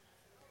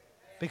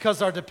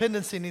 Because our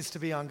dependency needs to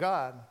be on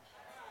God.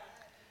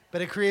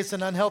 But it creates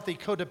an unhealthy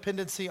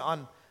codependency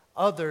on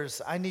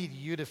others. I need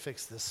you to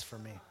fix this for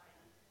me.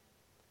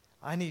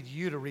 I need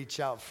you to reach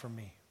out for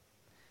me.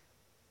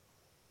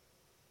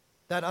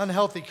 That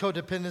unhealthy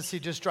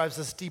codependency just drives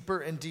us deeper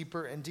and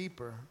deeper and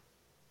deeper.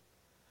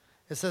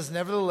 It says,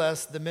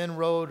 nevertheless, the men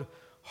rowed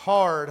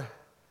hard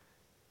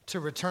to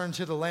return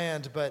to the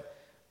land, but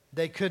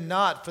they could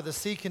not, for the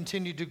sea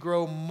continued to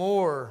grow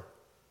more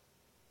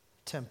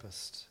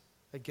tempest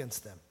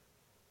against them.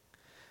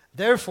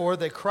 Therefore,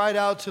 they cried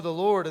out to the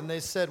Lord, and they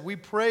said, we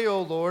pray,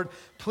 O Lord,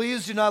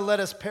 please do not let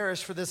us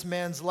perish for this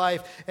man's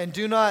life, and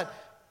do not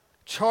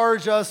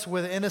charge us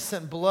with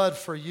innocent blood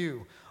for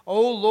you.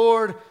 O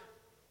Lord,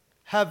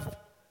 have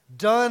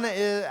done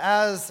it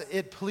as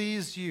it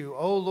pleased you.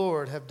 O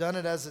Lord, have done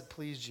it as it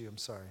pleased you.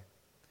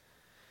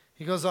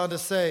 He goes on to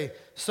say,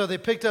 so they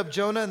picked up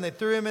Jonah and they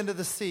threw him into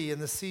the sea,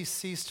 and the sea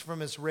ceased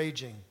from its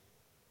raging.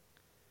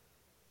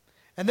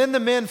 And then the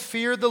men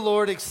feared the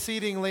Lord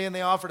exceedingly, and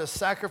they offered a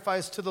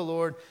sacrifice to the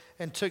Lord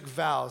and took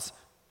vows.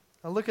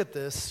 Now look at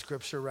this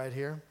scripture right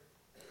here.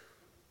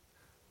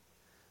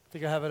 I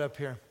think I have it up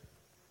here.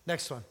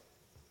 Next one.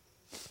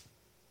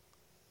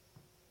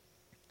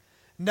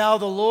 Now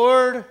the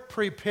Lord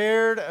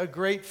prepared a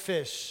great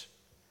fish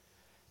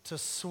to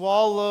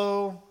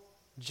swallow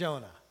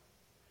Jonah.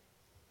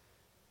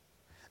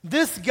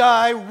 This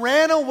guy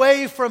ran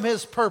away from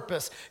his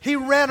purpose. He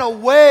ran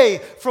away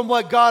from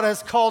what God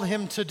has called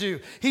him to do.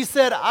 He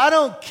said, I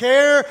don't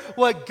care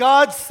what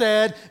God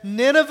said.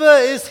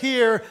 Nineveh is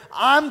here.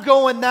 I'm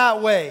going that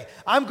way.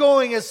 I'm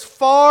going as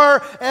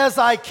far as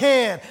I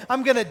can.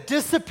 I'm going to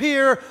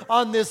disappear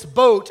on this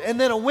boat. And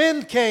then a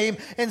wind came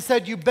and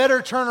said, you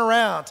better turn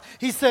around.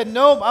 He said,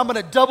 no, I'm going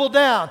to double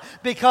down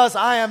because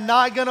I am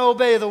not going to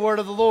obey the word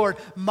of the Lord.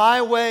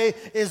 My way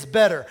is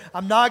better.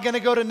 I'm not going to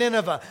go to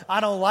Nineveh. I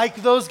don't like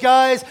those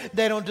guys.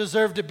 They don't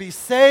deserve to be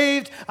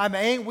saved.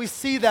 We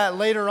see that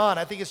later on.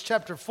 I think it's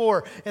chapter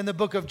 4 in the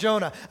book of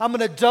Jonah. I'm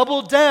going to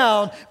double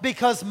down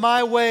because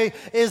my way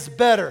is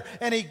better.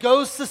 And he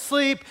goes to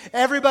sleep.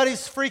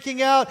 Everybody's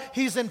freaking out.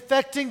 He's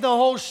infecting the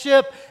whole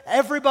ship.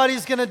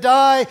 Everybody's going to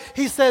die.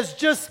 He says,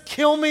 just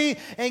kill me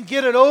and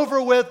get it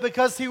over with,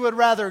 because he would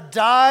rather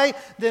die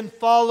than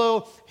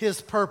follow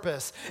his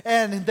purpose.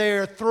 And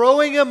they're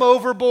throwing him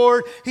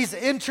overboard. He's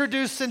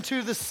introduced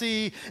into the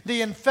sea.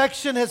 The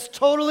infection has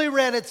totally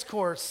ran its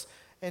course,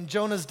 and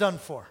Jonah's done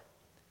for.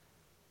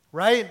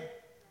 Right?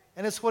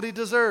 And it's what he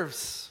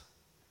deserves.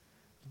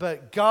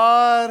 But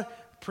God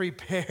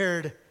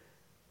prepared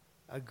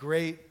a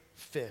great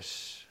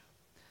fish.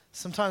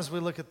 Sometimes we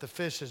look at the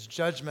fish as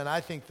judgment. I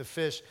think the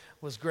fish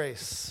was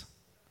grace.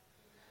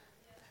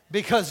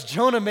 Because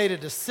Jonah made a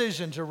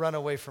decision to run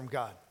away from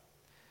God.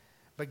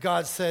 But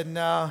God said,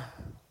 no,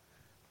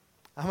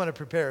 I'm going to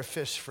prepare a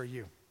fish for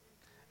you.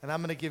 And I'm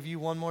going to give you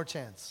one more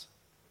chance.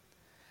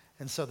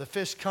 And so the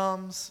fish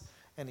comes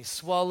and he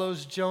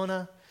swallows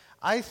Jonah.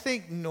 I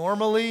think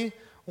normally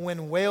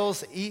when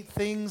whales eat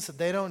things,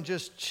 they don't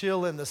just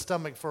chill in the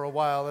stomach for a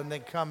while and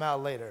then come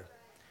out later.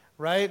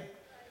 Right?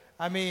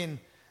 I mean,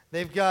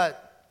 they've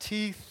got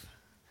teeth.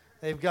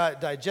 They've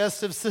got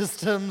digestive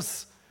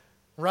systems.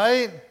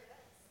 Right?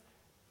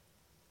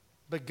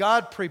 But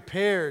God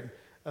prepared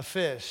a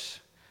fish.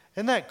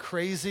 Isn't that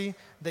crazy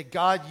that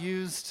God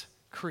used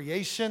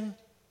creation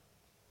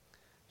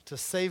to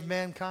save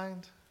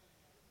mankind?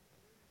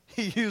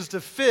 He used a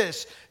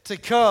fish to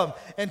come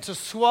and to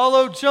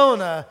swallow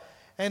Jonah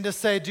and to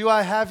say, do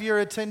I have your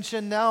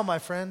attention now, my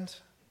friend?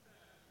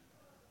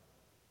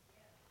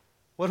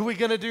 What are we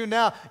going to do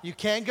now? You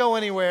can't go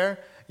anywhere.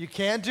 You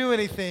can't do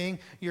anything.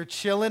 You're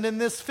chilling in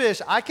this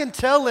fish. I can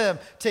tell him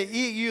to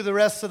eat you the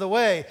rest of the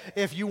way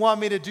if you want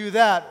me to do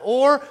that.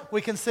 Or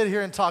we can sit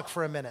here and talk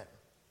for a minute.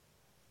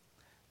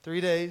 3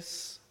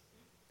 days,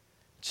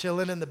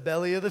 chilling in the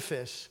belly of the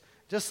fish,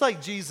 just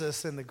like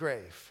Jesus in the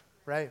grave,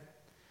 right?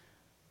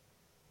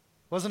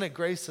 Wasn't it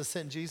grace to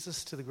send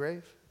Jesus to the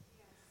grave?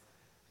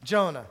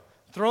 Jonah,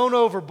 thrown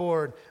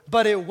overboard,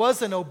 but it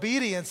wasn't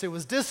obedience, it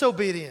was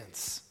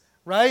disobedience,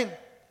 right?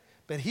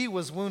 But he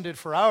was wounded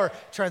for our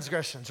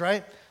transgressions,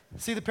 right?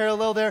 See the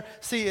parallel there?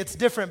 See, it's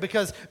different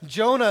because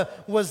Jonah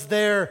was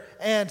there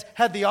and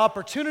had the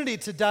opportunity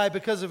to die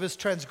because of his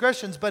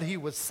transgressions, but he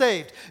was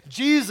saved.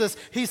 Jesus,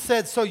 he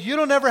said, so you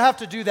don't ever have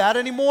to do that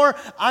anymore.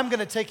 I'm going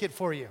to take it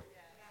for you.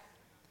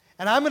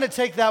 And I'm going to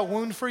take that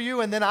wound for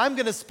you, and then I'm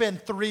going to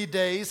spend 3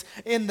 days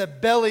in the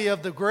belly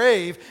of the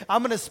grave.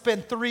 I'm going to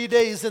spend 3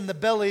 days in the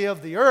belly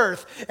of the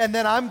earth, and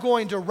then I'm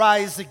going to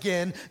rise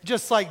again,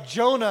 just like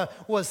Jonah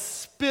was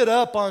spit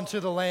up onto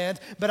the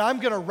land, but I'm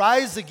going to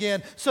rise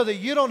again so that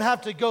you don't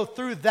have to go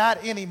through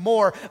that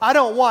anymore. I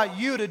don't want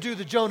you to do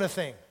the Jonah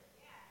thing.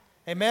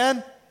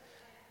 Amen?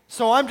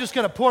 So I'm just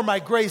going to pour my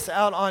grace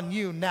out on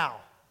you now.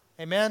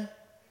 Amen?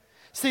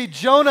 See,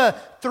 Jonah,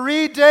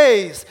 3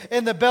 days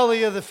in the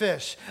belly of the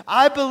fish.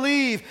 I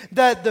believe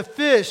that the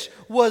fish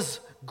was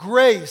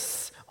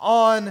grace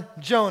on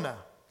Jonah.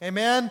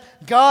 Amen?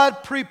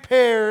 God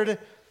prepared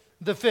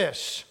the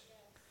fish.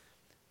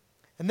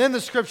 And then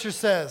the scripture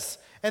says,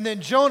 and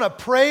then Jonah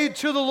prayed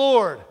to the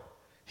Lord,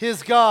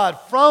 his God,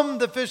 from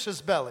the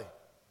fish's belly.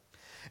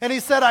 And he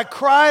said, I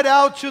cried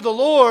out to the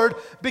Lord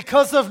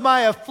because of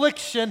my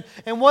affliction.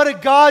 And what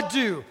did God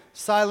do?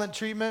 Silent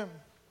treatment.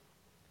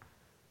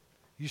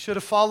 You should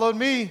have followed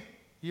me.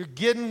 You're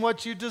getting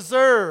what you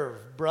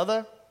deserve,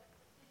 brother.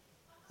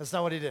 That's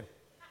not what he did.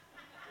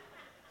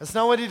 That's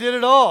not what he did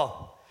at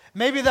all.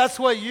 Maybe that's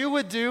what you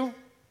would do,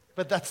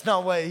 but that's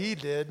not what he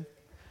did,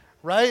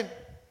 right?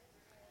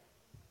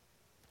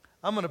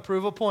 I'm going to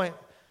prove a point.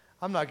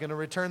 I'm not going to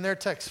return their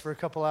text for a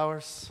couple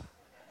hours,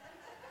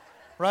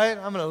 right?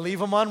 I'm going to leave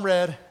them on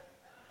red.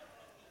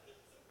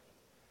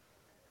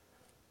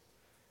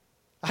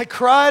 I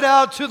cried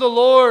out to the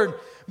Lord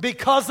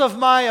because of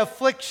my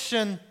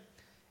affliction,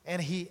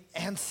 and he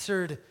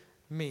answered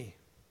me.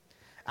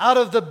 Out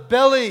of the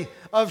belly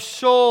of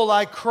Sheol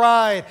I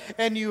cried,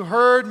 and you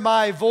heard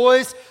my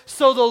voice.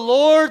 So the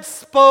Lord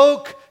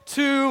spoke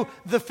to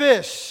the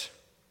fish.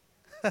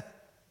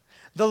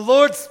 The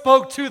Lord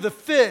spoke to the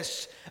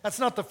fish. That's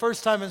not the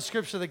first time in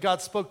Scripture that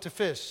God spoke to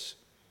fish,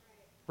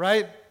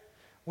 right?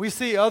 We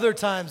see other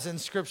times in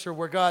Scripture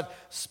where God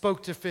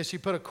spoke to fish. He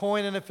put a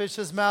coin in a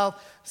fish's mouth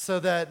so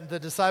that the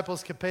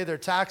disciples could pay their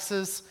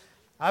taxes.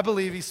 I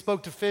believe he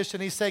spoke to fish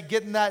and he said,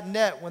 get in that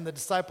net when the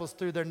disciples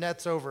threw their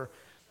nets over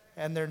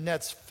and their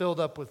nets filled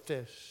up with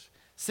fish.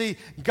 See,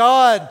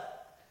 God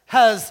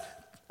has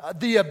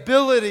the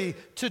ability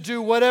to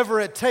do whatever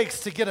it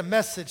takes to get a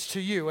message to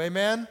you.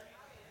 Amen?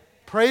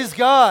 Praise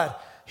God.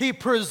 He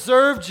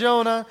preserved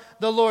Jonah.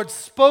 The Lord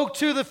spoke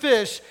to the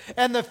fish,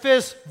 and the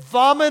fish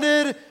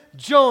vomited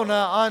Jonah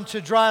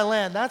onto dry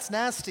land. That's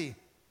nasty.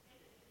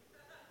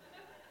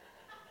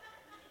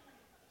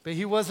 But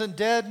he wasn't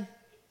dead.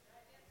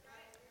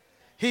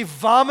 He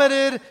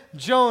vomited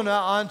Jonah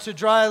onto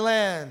dry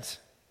land.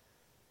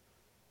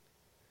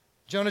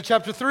 Jonah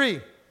chapter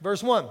 3,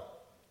 verse 1.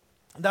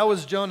 That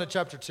was Jonah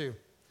chapter 2.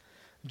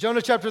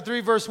 Jonah chapter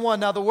 3, verse 1.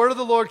 Now the word of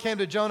the Lord came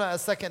to Jonah a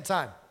second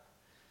time.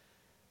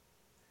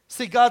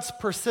 See, God's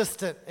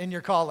persistent in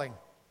your calling.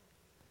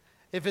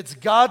 If it's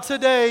God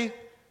today,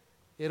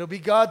 it'll be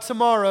God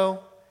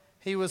tomorrow.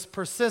 He was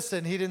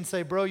persistent. He didn't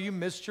say, bro, you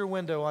missed your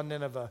window on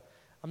Nineveh.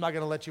 I'm not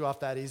going to let you off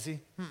that easy.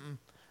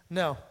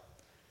 No.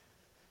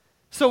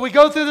 So we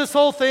go through this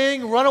whole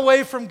thing, run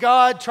away from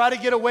God, try to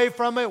get away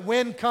from it.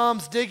 Wind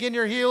comes, dig in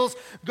your heels,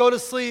 go to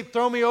sleep,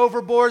 throw me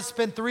overboard,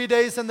 spend 3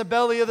 days in the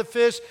belly of the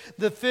fish.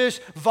 The fish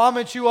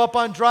vomits you up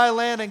on dry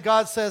land, and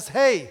God says,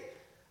 hey,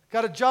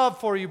 got a job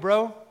for you,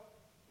 bro.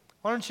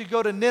 Why don't you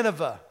go to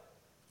Nineveh?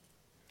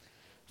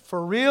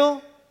 For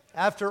real?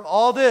 After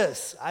all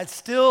this, I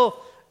still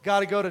got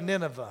to go to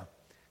Nineveh.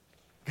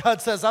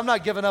 God says, I'm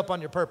not giving up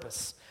on your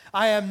purpose.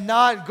 I am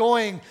not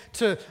going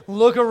to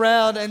look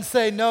around and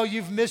say, no,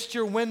 you've missed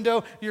your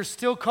window. You're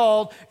still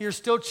called. You're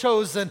still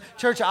chosen.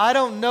 Church, I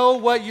don't know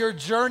what your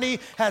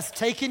journey has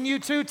taken you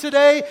to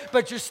today,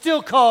 but you're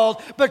still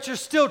called, but you're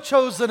still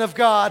chosen of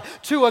God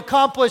to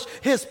accomplish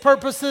His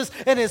purposes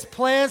and His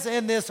plans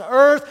in this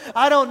earth.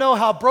 I don't know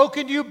how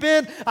broken you've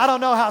been. I don't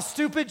know how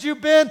stupid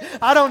you've been.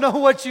 I don't know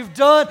what you've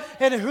done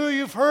and who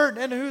you've hurt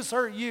and who's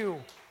hurt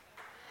you.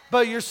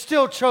 But you're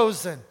still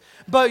chosen.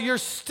 But you're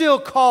still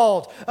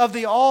called of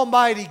the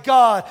Almighty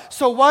God.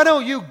 So why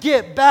don't you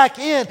get back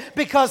in?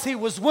 Because He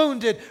was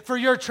wounded for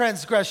your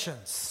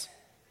transgressions.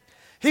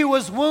 He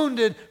was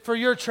wounded for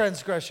your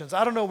transgressions.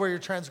 I don't know where your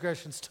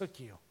transgressions took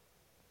you.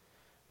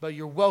 But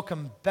you're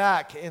welcome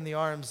back in the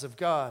arms of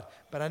God.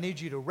 But I need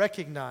you to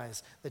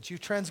recognize that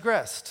you've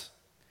transgressed.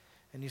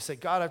 And you say,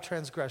 God, I've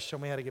transgressed. Show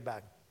me how to get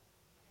back.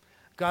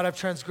 God, I've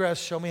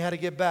transgressed. Show me how to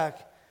get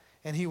back.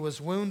 And he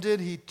was wounded.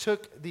 He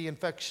took the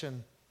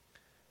infection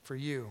for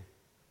you.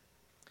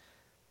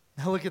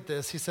 Now look at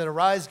this. He said,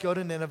 arise, go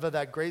to Nineveh,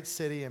 that great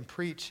city, and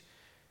preach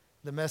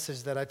the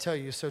message that I tell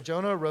you. So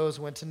Jonah arose,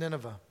 went to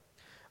Nineveh,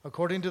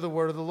 according to the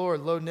word of the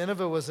Lord. Lo,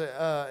 Nineveh was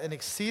an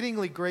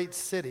exceedingly great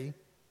city.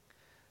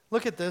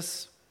 Look at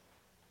this.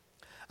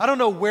 I don't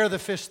know where the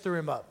fish threw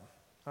him up,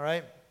 all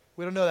right?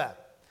 We don't know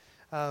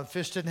that.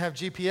 Fish didn't have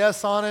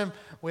GPS on him.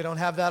 We don't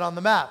have that on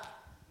the map.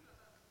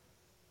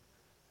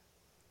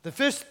 The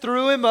fish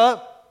threw him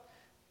up,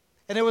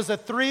 and it was a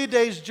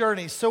 3-day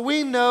journey. So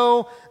we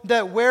know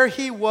that where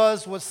he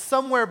was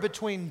somewhere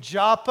between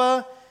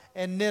Joppa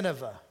and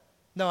Nineveh.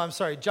 No, I'm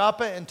sorry,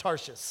 Joppa and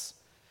Tarshish.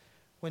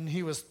 When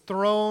he was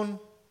thrown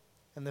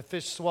and the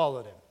fish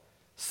swallowed him.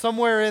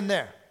 Somewhere in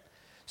there.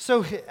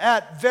 So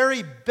at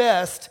very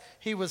best,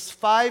 he was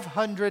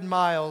 500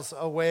 miles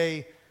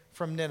away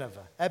from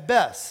Nineveh. At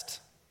best.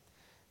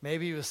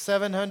 Maybe he was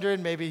 700,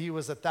 maybe he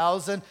was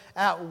 1,000.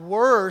 At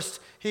worst,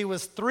 he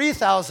was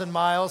 3,000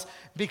 miles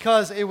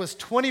because it was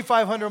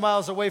 2,500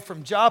 miles away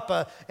from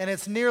Joppa, and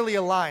it's nearly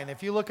a line.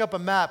 If you look up a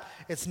map,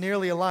 it's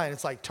nearly a line.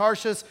 It's like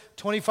Tarshish,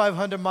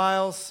 2,500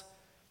 miles,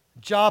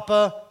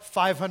 Joppa,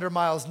 500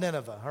 miles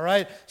Nineveh, all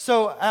right?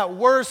 So at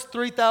worst,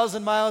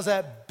 3,000 miles.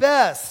 At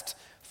best,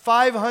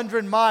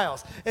 500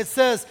 miles. It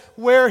says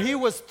where he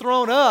was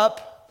thrown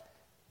up,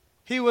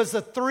 he was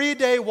a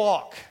 3-day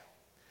walk.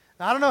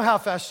 Now, I don't know how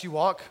fast you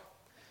walk,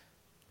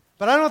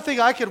 but I don't think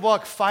I could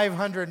walk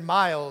 500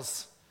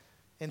 miles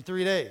in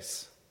 3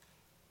 days.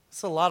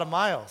 It's a lot of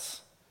miles.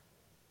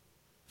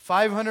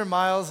 500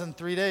 miles in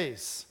 3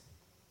 days.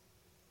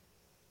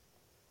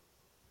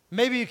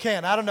 Maybe you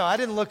can. I don't know. I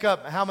didn't look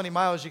up how many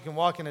miles you can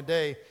walk in a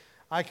day.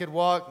 I could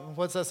walk,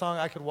 what's that song?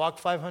 I could walk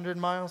 500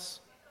 miles.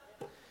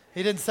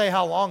 He didn't say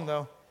how long,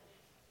 though.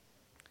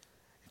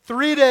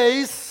 3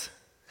 days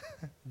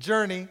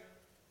journey.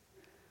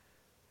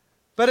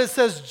 But it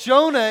says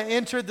Jonah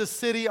entered the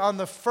city on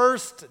the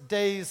first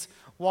day's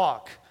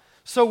walk.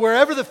 So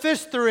wherever the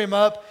fish threw him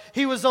up,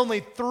 he was only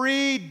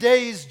 3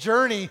 days'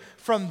 journey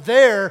from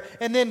there,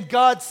 and then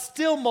God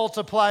still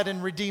multiplied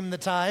and redeemed the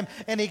time,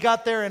 and he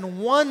got there in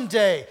 1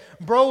 day.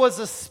 Bro was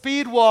a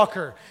speed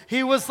walker.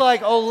 He was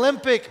like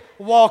Olympic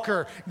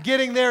walker,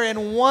 getting there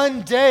in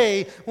 1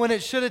 day when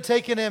it should have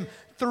taken him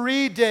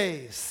 3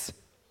 days.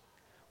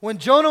 When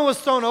Jonah was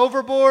thrown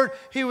overboard,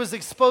 he was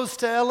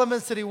exposed to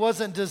elements that he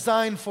wasn't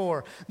designed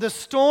for. The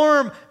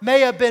storm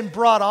may have been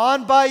brought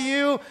on by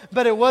you,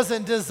 but it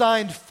wasn't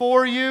designed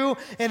for you.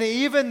 And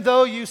even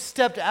though you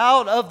stepped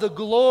out of the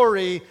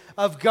glory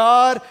of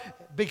God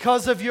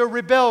because of your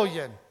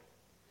rebellion,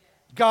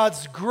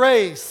 God's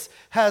grace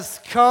has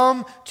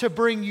come to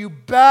bring you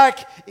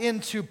back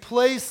into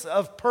place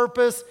of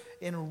purpose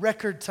in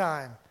record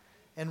time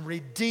and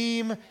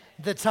redeem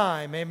the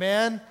time.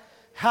 Amen?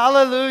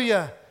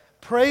 Hallelujah.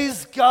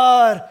 Praise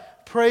God,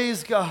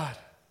 praise God.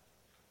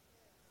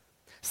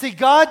 See,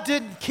 God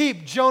didn't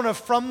keep Jonah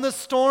from the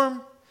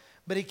storm,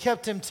 but he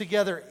kept him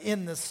together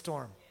in the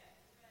storm.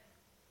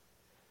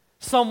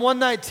 Psalm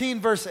 119,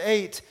 verse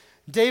 8,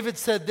 David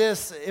said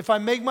this, if I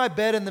make my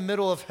bed in the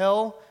middle of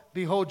hell,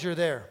 behold, you're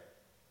there.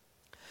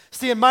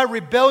 See, in my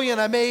rebellion,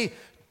 I may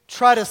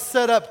try to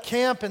set up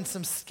camp in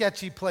some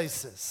sketchy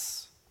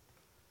places.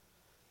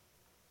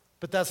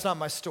 But that's not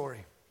my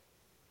story.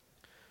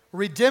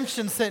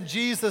 Redemption sent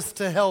Jesus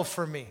to hell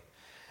for me.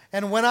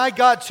 And when I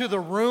got to the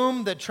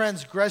room that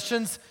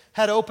transgressions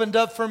had opened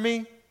up for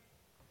me,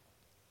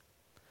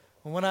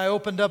 when I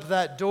opened up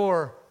that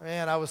door,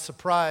 man, I was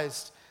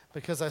surprised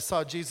because I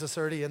saw Jesus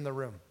already in the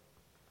room.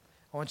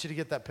 I want you to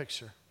get that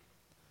picture.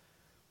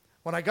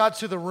 When I got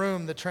to the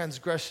room, the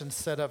transgressions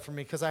set up for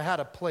me because I had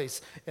a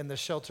place in the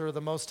shelter of the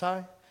Most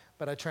High,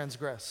 but I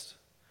transgressed.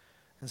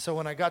 And so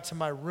when I got to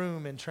my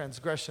room in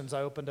transgressions,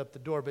 I opened up the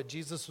door, but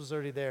Jesus was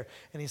already there.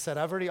 And he said,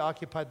 I've already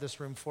occupied this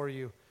room for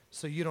you,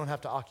 so you don't have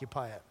to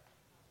occupy it.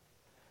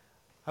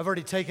 I've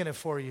already taken it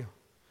for you,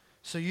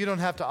 so you don't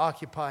have to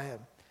occupy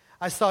it.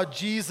 I saw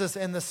Jesus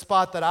in the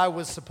spot that I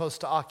was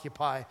supposed to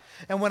occupy.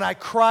 And when I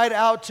cried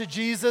out to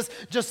Jesus,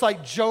 just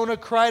like Jonah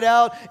cried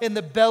out in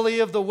the belly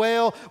of the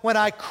whale, when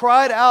I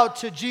cried out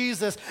to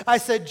Jesus, I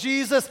said,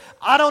 Jesus,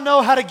 I don't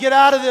know how to get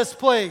out of this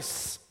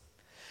place.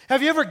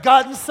 Have you ever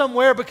gotten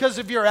somewhere because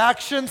of your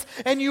actions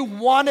and you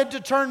wanted to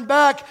turn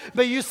back,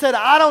 but you said,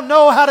 I don't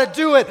know how to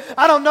do it.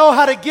 I don't know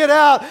how to get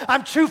out.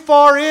 I'm too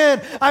far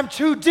in. I'm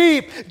too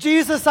deep.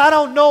 Jesus, I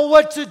don't know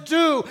what to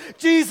do.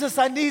 Jesus,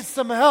 I need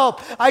some help.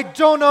 I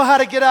don't know how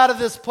to get out of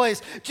this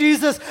place.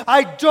 Jesus,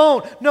 I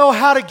don't know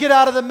how to get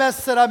out of the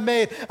mess that I've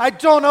made. I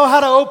don't know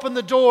how to open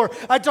the door.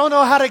 I don't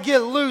know how to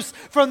get loose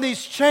from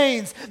these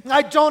chains.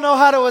 I don't know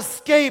how to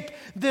escape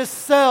this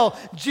cell.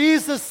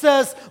 Jesus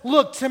says,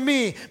 look to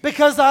me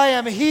because I I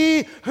am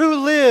he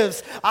who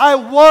lives. I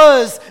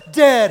was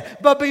dead,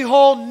 but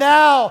behold,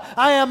 now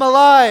I am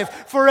alive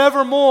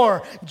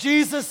forevermore.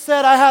 Jesus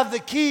said, I have the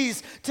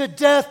keys to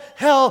death,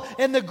 hell,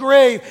 and the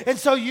grave. And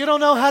so you don't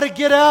know how to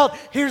get out?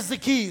 Here's the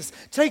keys.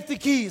 Take the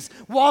keys.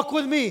 Walk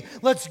with me.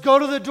 Let's go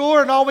to the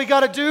door, and all we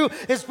got to do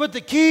is put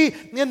the key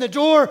in the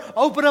door,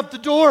 open up the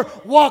door,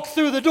 walk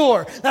through the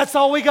door. That's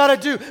all we got to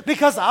do,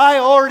 because I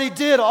already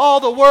did all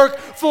the work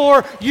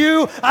for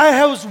you.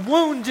 I was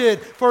wounded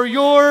for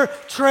your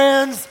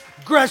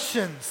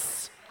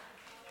transgressions.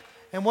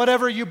 And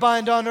whatever you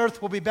bind on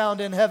earth will be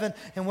bound in heaven,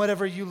 and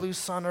whatever you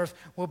loose on earth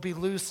will be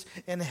loosed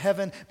in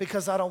heaven,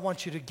 because I don't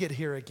want you to get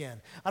here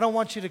again. I don't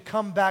want you to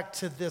come back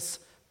to this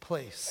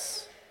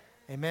place.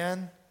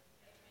 Amen?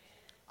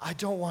 I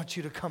don't want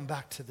you to come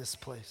back to this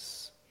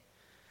place.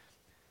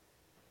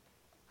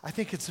 I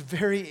think it's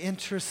very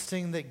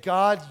interesting that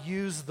God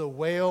used the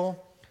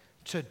whale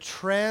to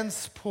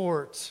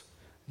transport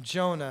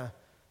Jonah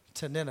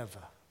to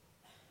Nineveh.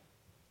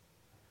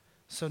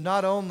 So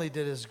not only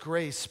did his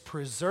grace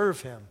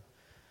preserve him,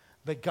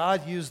 but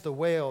God used the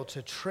whale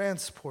to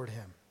transport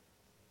him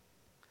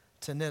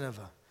to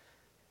Nineveh.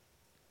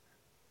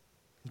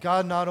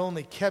 God not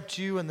only kept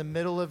you in the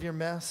middle of your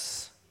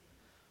mess,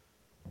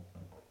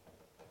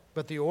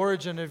 but the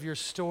origin of your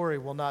story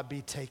will not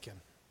be taken.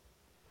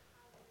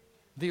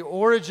 The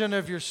origin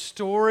of your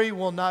story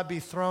will not be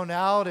thrown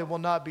out. It will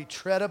not be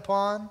tread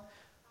upon.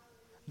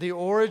 The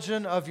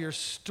origin of your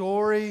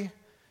story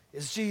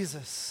is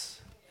Jesus.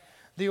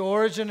 The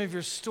origin of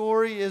your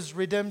story is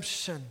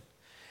redemption.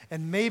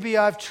 And maybe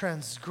I've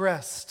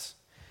transgressed.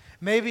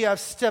 Maybe I've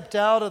stepped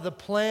out of the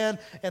plan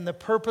and the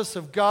purpose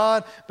of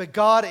God, but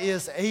God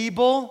is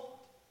able.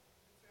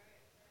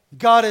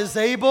 God is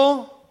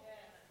able.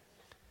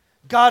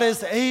 God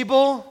is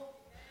able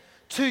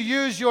to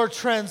use your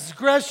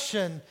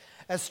transgression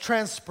as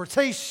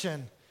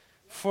transportation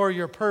for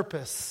your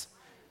purpose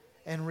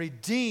and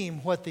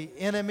redeem what the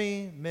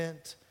enemy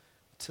meant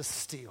to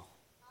steal.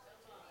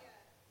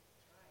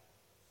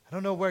 I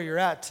don't know where you're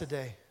at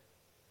today,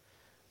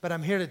 but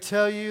I'm here to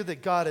tell you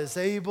that God is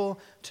able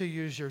to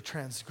use your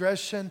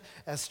transgression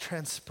as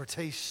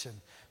transportation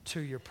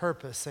to your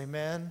purpose.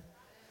 Amen?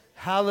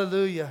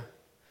 Hallelujah.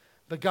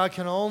 But God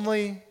can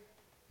only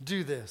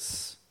do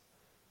this.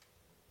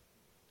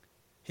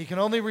 He can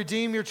only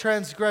redeem your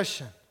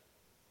transgression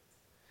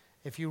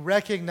if you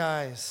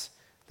recognize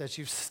that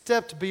you've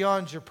stepped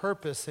beyond your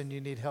purpose and you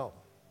need help.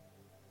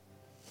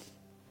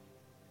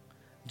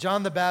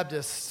 John the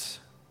Baptist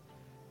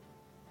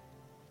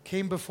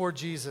came before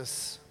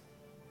Jesus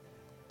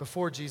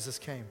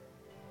came.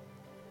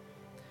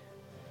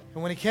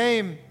 And when he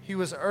came, he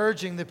was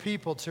urging the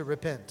people to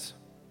repent.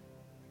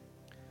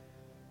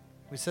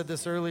 We said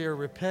this earlier,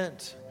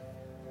 repent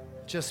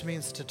just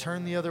means to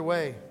turn the other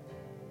way.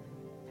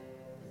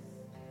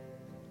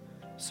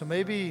 So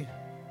maybe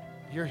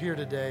you're here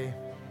today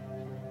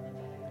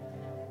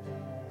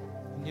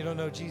and you don't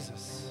know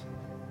Jesus.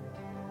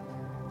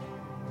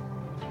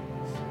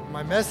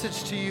 My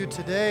message to you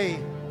today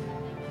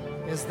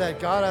is that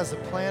God has a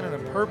plan and a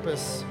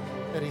purpose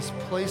that He's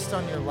placed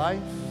on your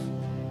life.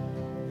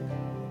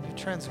 You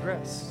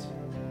transgressed.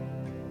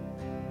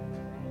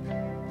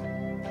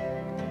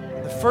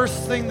 The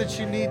first thing that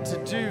you need to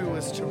do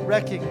is to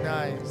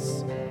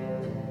recognize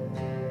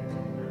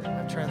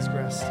I've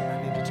transgressed and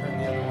I need to turn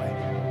the other way.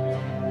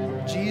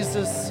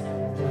 Jesus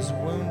was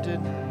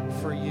wounded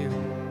for you.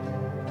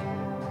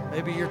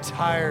 Maybe you're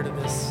tired of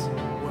this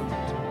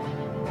wound.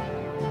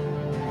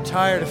 You're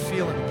tired of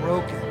feeling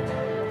broken.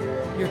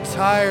 You're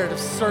tired of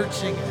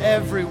searching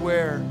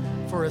everywhere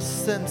for a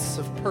sense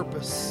of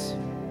purpose.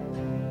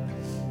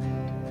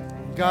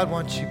 God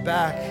wants you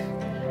back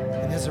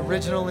in His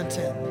original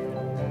intent.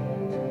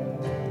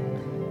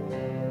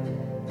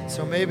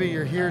 So maybe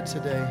you're here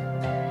today.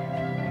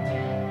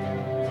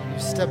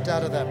 You've stepped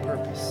out of that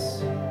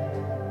purpose.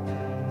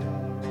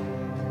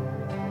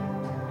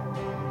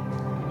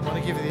 I want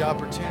to give you the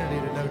opportunity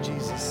to know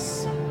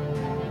Jesus.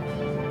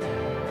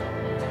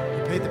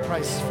 He paid the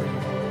price for you.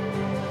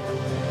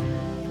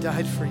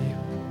 Died for you.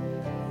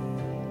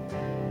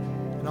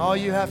 And all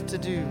you have to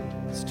do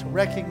is to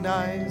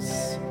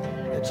recognize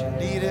that you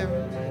need Him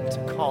and to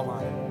call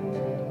on Him.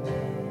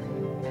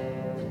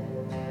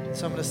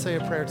 So I'm going to say a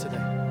prayer today.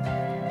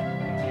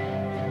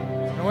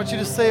 I want you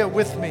to say it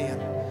with me.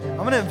 And I'm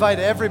going to invite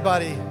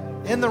everybody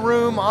in the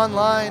room,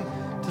 online,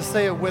 to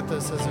say it with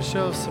us as a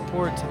show of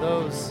support to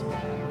those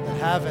that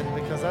haven't,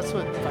 because that's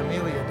what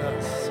Familia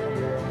does.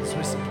 So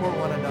we support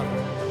one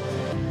another.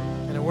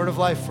 And a word of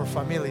life for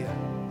Familia.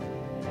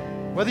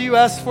 Whether you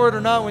asked for it or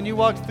not, when you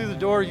walked through the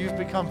door, you've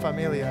become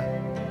Familia.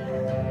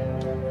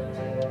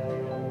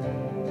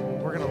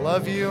 We're going to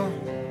love you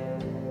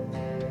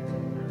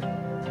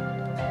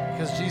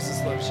because Jesus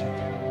loves you.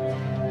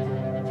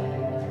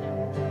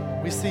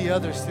 We see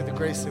others through the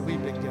grace that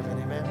we've been given.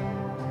 Amen.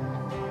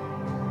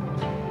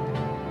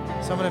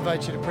 So I'm going to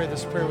invite you to pray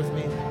this prayer with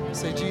me.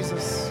 Say,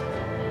 Jesus,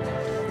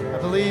 I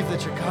believe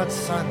that you're God's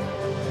Son.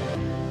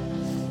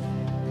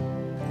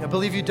 I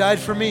believe you died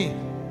for me.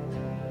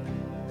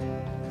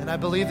 And I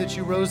believe that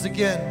you rose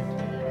again.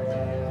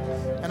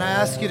 And I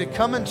ask you to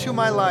come into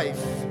my life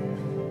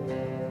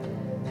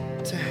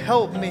to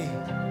help me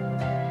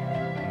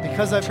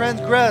because I've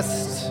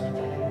transgressed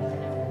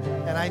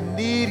and I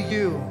need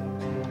you.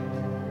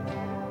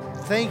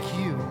 Thank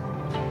you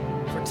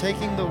for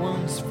taking the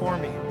wounds for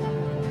me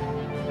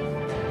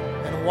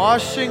and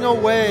washing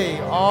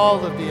away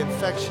all of the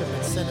infection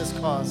that sin has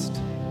caused.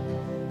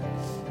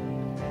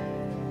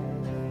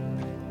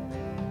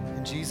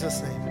 In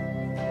Jesus' name,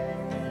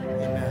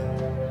 amen.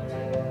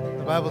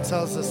 The Bible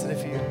tells us that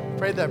if you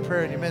prayed that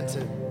prayer and you meant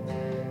it,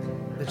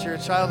 that you're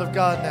a child of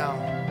God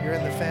now. You're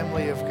in the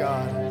family of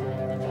God.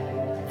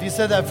 If you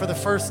said that for the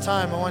first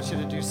time, I want you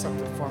to do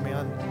something for me.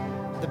 On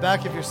the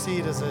back of your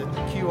seat is a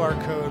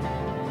QR code.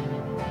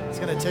 It's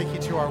going to take you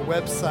to our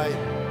website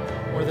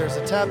where there's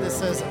a tab that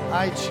says,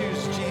 I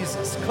choose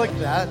Jesus. Click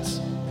that.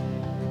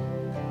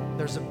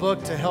 There's a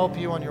book to help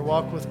you on your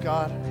walk with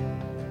God.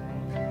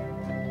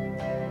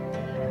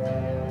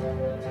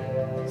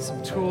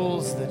 Some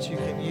tools that you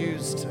can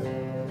use to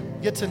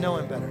get to know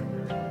Him better.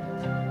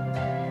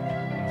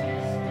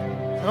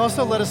 And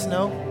also let us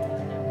know.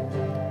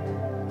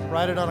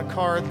 Write it on a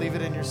card, leave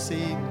it in your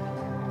seat,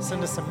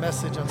 send us a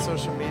message on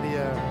social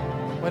media,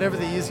 whatever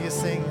the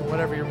easiest thing,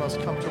 whatever you're most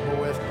comfortable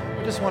with.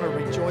 We just want to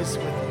rejoice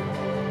with you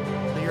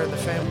that you're in the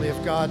family of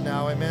God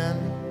now, amen?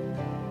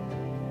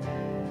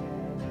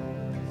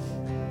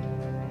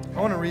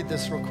 I want to read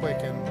this real quick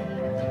in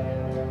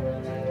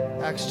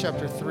Acts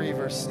chapter 3,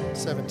 verse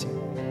 17.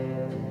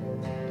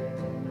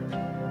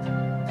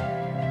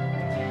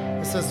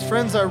 It says,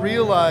 friends, I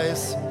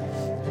realize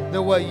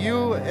that what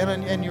you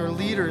and your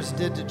leaders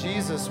did to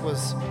Jesus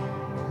was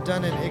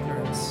done in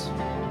ignorance.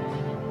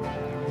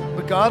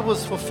 But God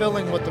was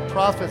fulfilling what the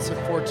prophets had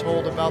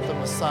foretold about the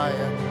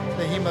Messiah,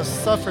 that He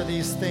must suffer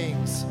these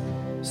things.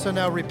 So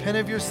now repent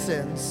of your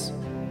sins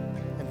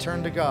and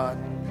turn to God,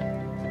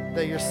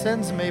 that your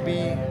sins may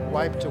be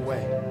wiped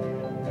away.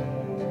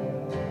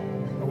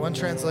 One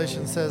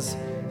translation says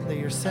that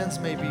your sins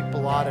may be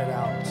blotted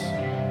out.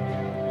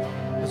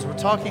 As we're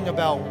talking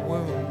about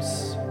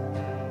wounds,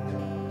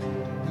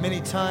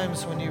 many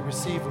times when you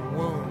receive a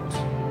wound,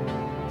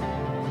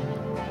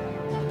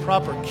 the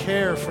proper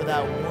care for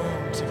that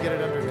wound to get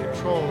it under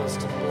control is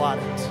to blot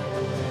it,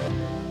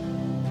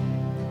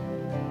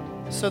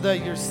 so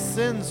that your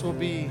sins will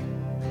be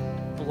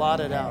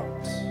blotted out.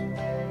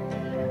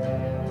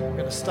 We're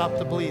going to stop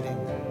the bleeding,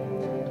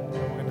 and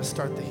we're going to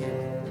start the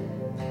healing.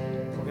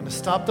 We're going to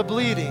stop the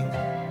bleeding,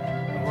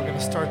 and we're going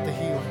to start the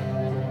healing.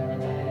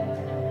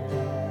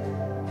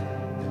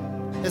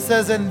 It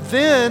says, and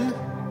then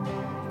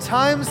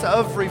times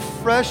of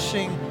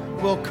refreshing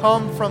will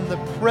come from the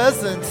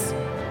presence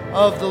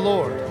of the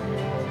Lord.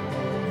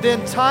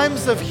 Then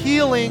times of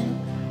healing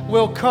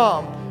will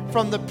come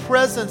from the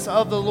presence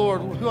of the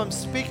Lord. Who I'm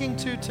speaking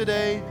to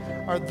today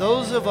are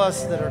those of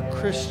us that are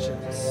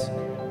Christians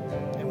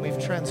and we've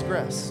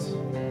transgressed.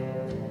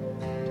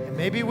 And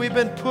maybe we've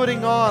been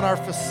putting on our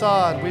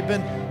facade. We've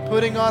been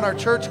putting on our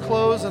church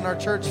clothes and our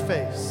church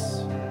face.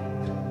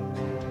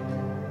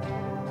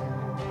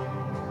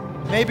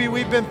 Maybe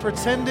we've been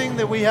pretending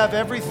that we have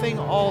everything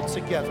all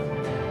together.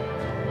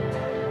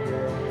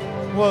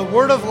 Well, at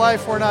Word of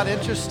Life, we're not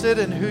interested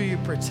in who you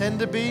pretend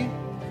to be,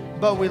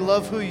 but we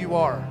love who you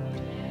are.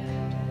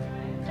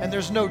 And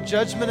there's no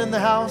judgment in the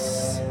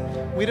house.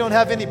 We don't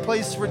have any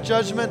place for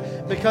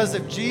judgment, because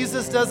if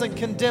Jesus doesn't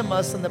condemn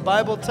us, and the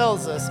Bible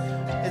tells us,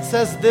 it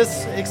says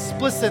this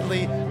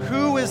explicitly,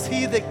 who is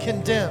he that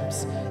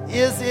condemns?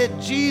 Is it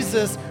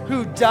Jesus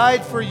who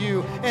died for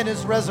you and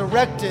is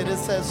resurrected? It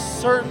says,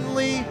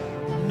 certainly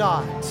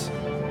not.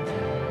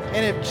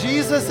 And if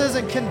Jesus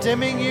isn't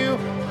condemning you,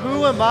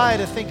 who am I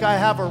to think I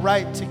have a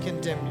right to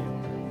condemn you?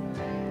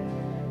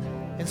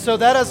 And so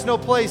that has no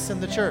place in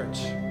the church.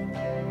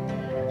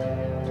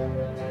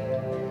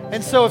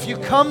 And so if you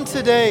come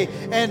today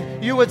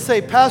and you would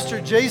say, Pastor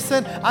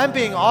Jason, I'm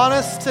being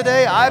honest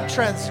today, I've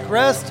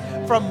transgressed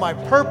from my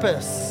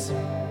purpose.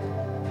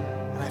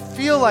 And I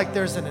feel like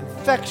there's an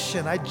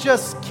infection. I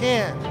just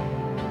can't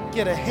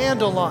get a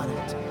handle on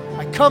it.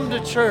 I come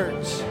to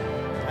church.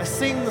 I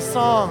sing the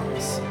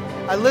songs.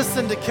 I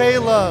listen to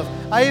K-Love.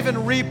 I even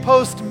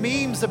repost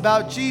memes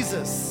about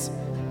Jesus,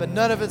 but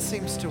none of it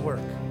seems to work.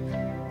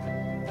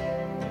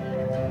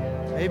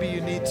 Maybe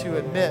you need to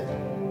admit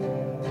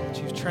that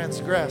you've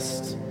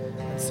transgressed,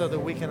 and so that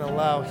we can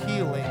allow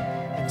healing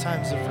in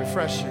times of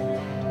refreshing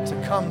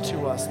to come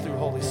to us through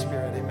Holy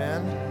Spirit.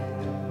 Amen?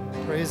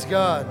 Praise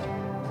God.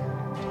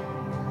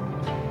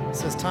 It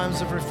says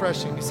times of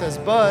refreshing. He says,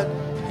 but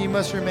he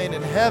must remain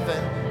in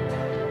heaven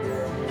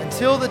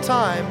until the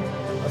time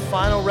of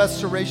final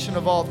restoration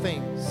of all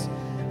things.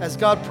 As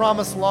God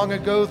promised long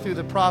ago through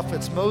the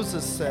prophets,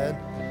 Moses said,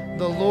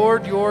 the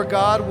Lord your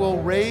God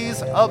will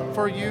raise up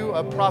for you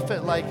a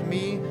prophet like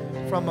me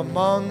from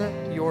among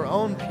your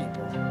own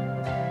people.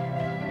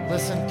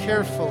 Listen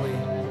carefully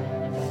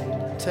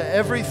to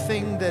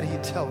everything that he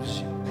tells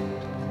you.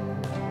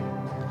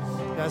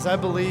 Guys, I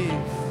believe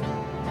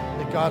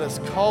that God has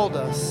called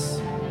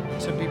us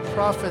to be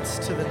prophets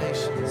to the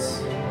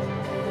nations.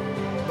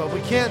 But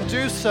we can't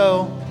do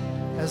so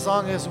as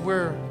long as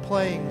we're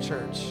playing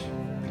church.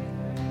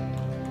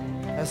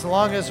 As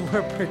long as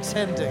we're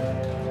pretending.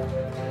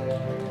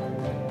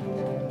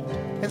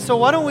 And so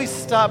why don't we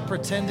stop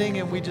pretending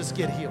and we just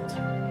get healed?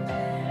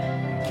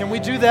 Can we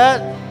do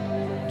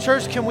that?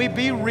 Church, can we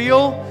be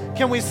real?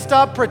 Can we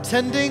stop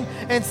pretending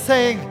and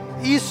saying,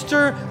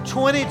 Easter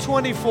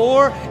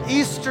 2024,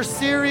 Easter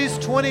series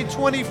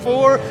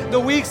 2024, the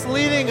weeks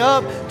leading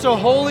up to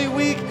Holy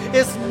Week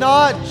is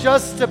not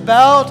just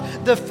about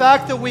the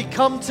fact that we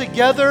come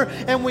together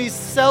and we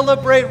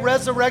celebrate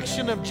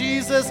resurrection of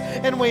Jesus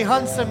and we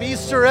hunt some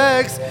Easter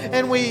eggs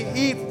and we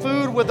eat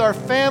food with our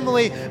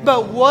family.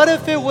 But what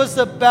if it was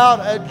about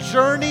a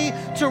journey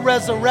to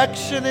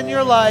resurrection in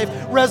your life,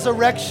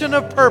 resurrection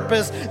of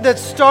purpose that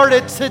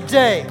started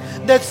today,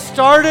 that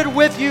started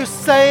with you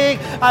saying,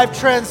 I've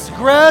transgressed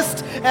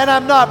and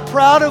I'm not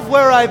proud of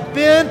where I've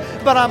been,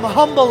 but I'm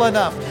humble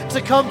enough to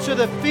come to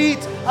the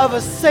feet of a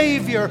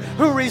Savior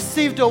who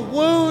received a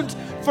wound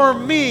for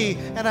me,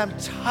 and I'm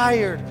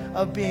tired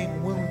of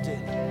being wounded.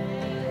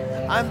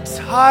 I'm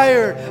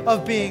tired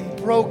of being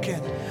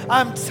broken.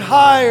 I'm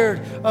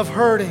tired of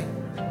hurting.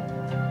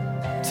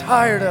 I'm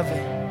tired of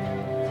it.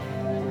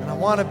 And I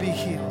want to be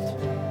healed.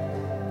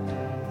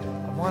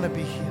 I want to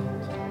be healed.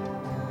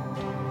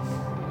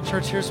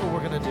 Church, here's what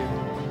we're going to do.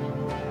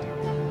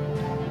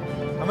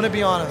 I'm going to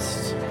be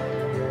honest.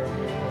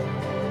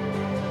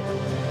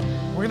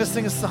 We're going to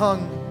sing a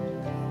song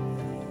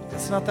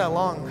that's not that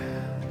long.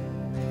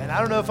 And I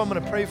don't know if I'm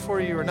going to pray for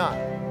you or not.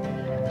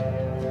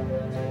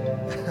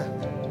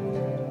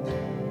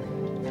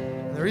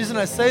 The reason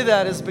I say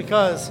that is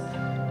because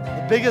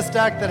the biggest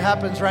act that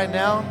happens right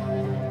now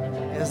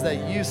is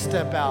that you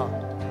step out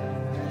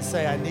and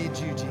say, I need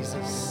you,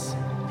 Jesus.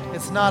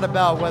 It's not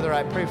about whether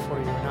I pray for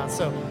you or not.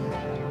 So,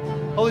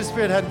 Holy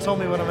Spirit hadn't told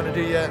me what I'm going to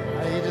do yet.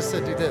 He just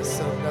said do this,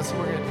 so that's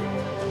what we're going to do.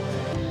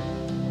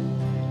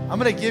 I'm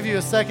going to give you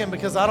a second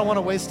because I don't want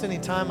to waste any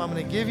time. I'm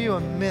going to give you a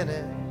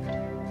minute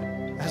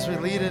as we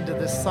lead into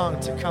this song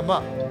to come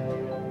up.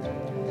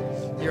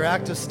 Your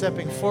act of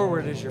stepping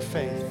forward is your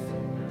faith,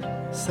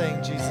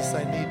 saying, Jesus,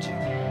 I need you.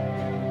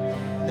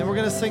 And then we're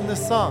going to sing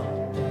this song.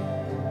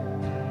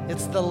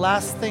 It's the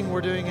last thing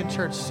we're doing in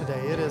church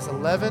today. It is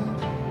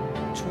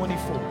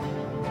 11:24.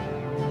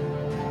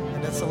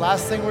 And it's the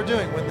last thing we're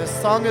doing. When this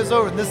song is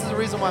over, and this is the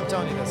reason why I'm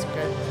telling you this,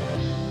 okay?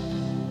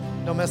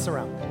 Don't mess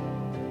around.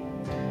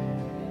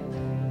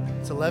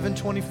 It's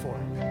 11:24.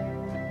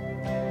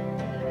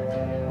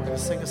 We're going to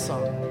sing a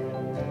song.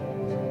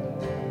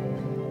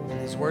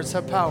 These words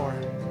have power,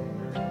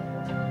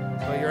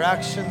 but your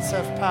actions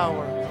have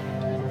power.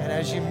 And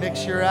as you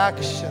mix your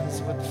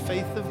actions with the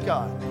faith of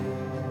God,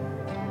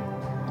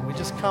 we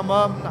just come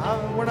up.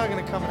 We're not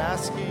going to come and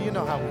ask you. You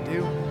know how we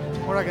do.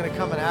 We're not going to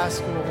come and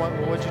ask you, well,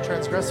 what'd you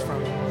transgress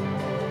from?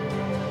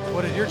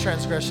 What did your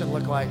transgression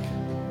look like?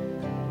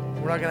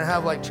 We're not going to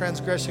have like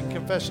transgression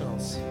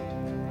confessionals.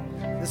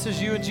 This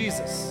is you and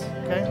Jesus,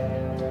 okay?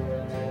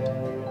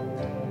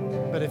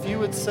 But if you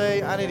would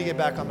say, I need to get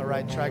back on the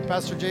right track.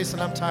 Pastor Jason,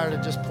 I'm tired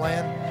of just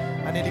playing.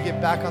 I need to get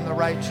back on the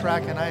right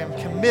track, and I am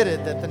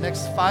committed that the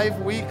next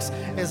 5 weeks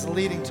is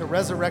leading to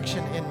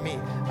resurrection in me.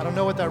 I don't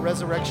know what that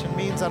resurrection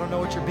means. I don't know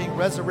what you're being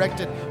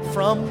resurrected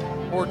from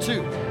or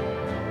to.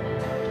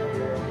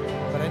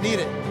 But I need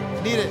it.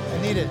 I need it.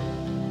 I need it.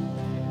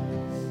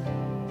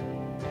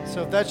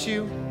 So if that's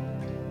you,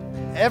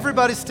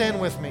 everybody stand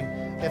with me.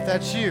 If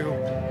that's you,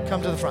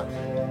 come to the front.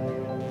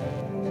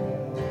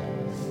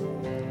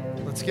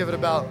 Let's give it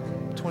about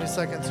 20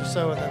 seconds or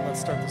so, and then let's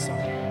start the song.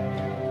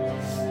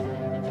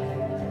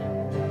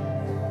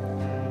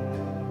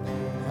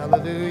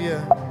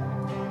 Hallelujah.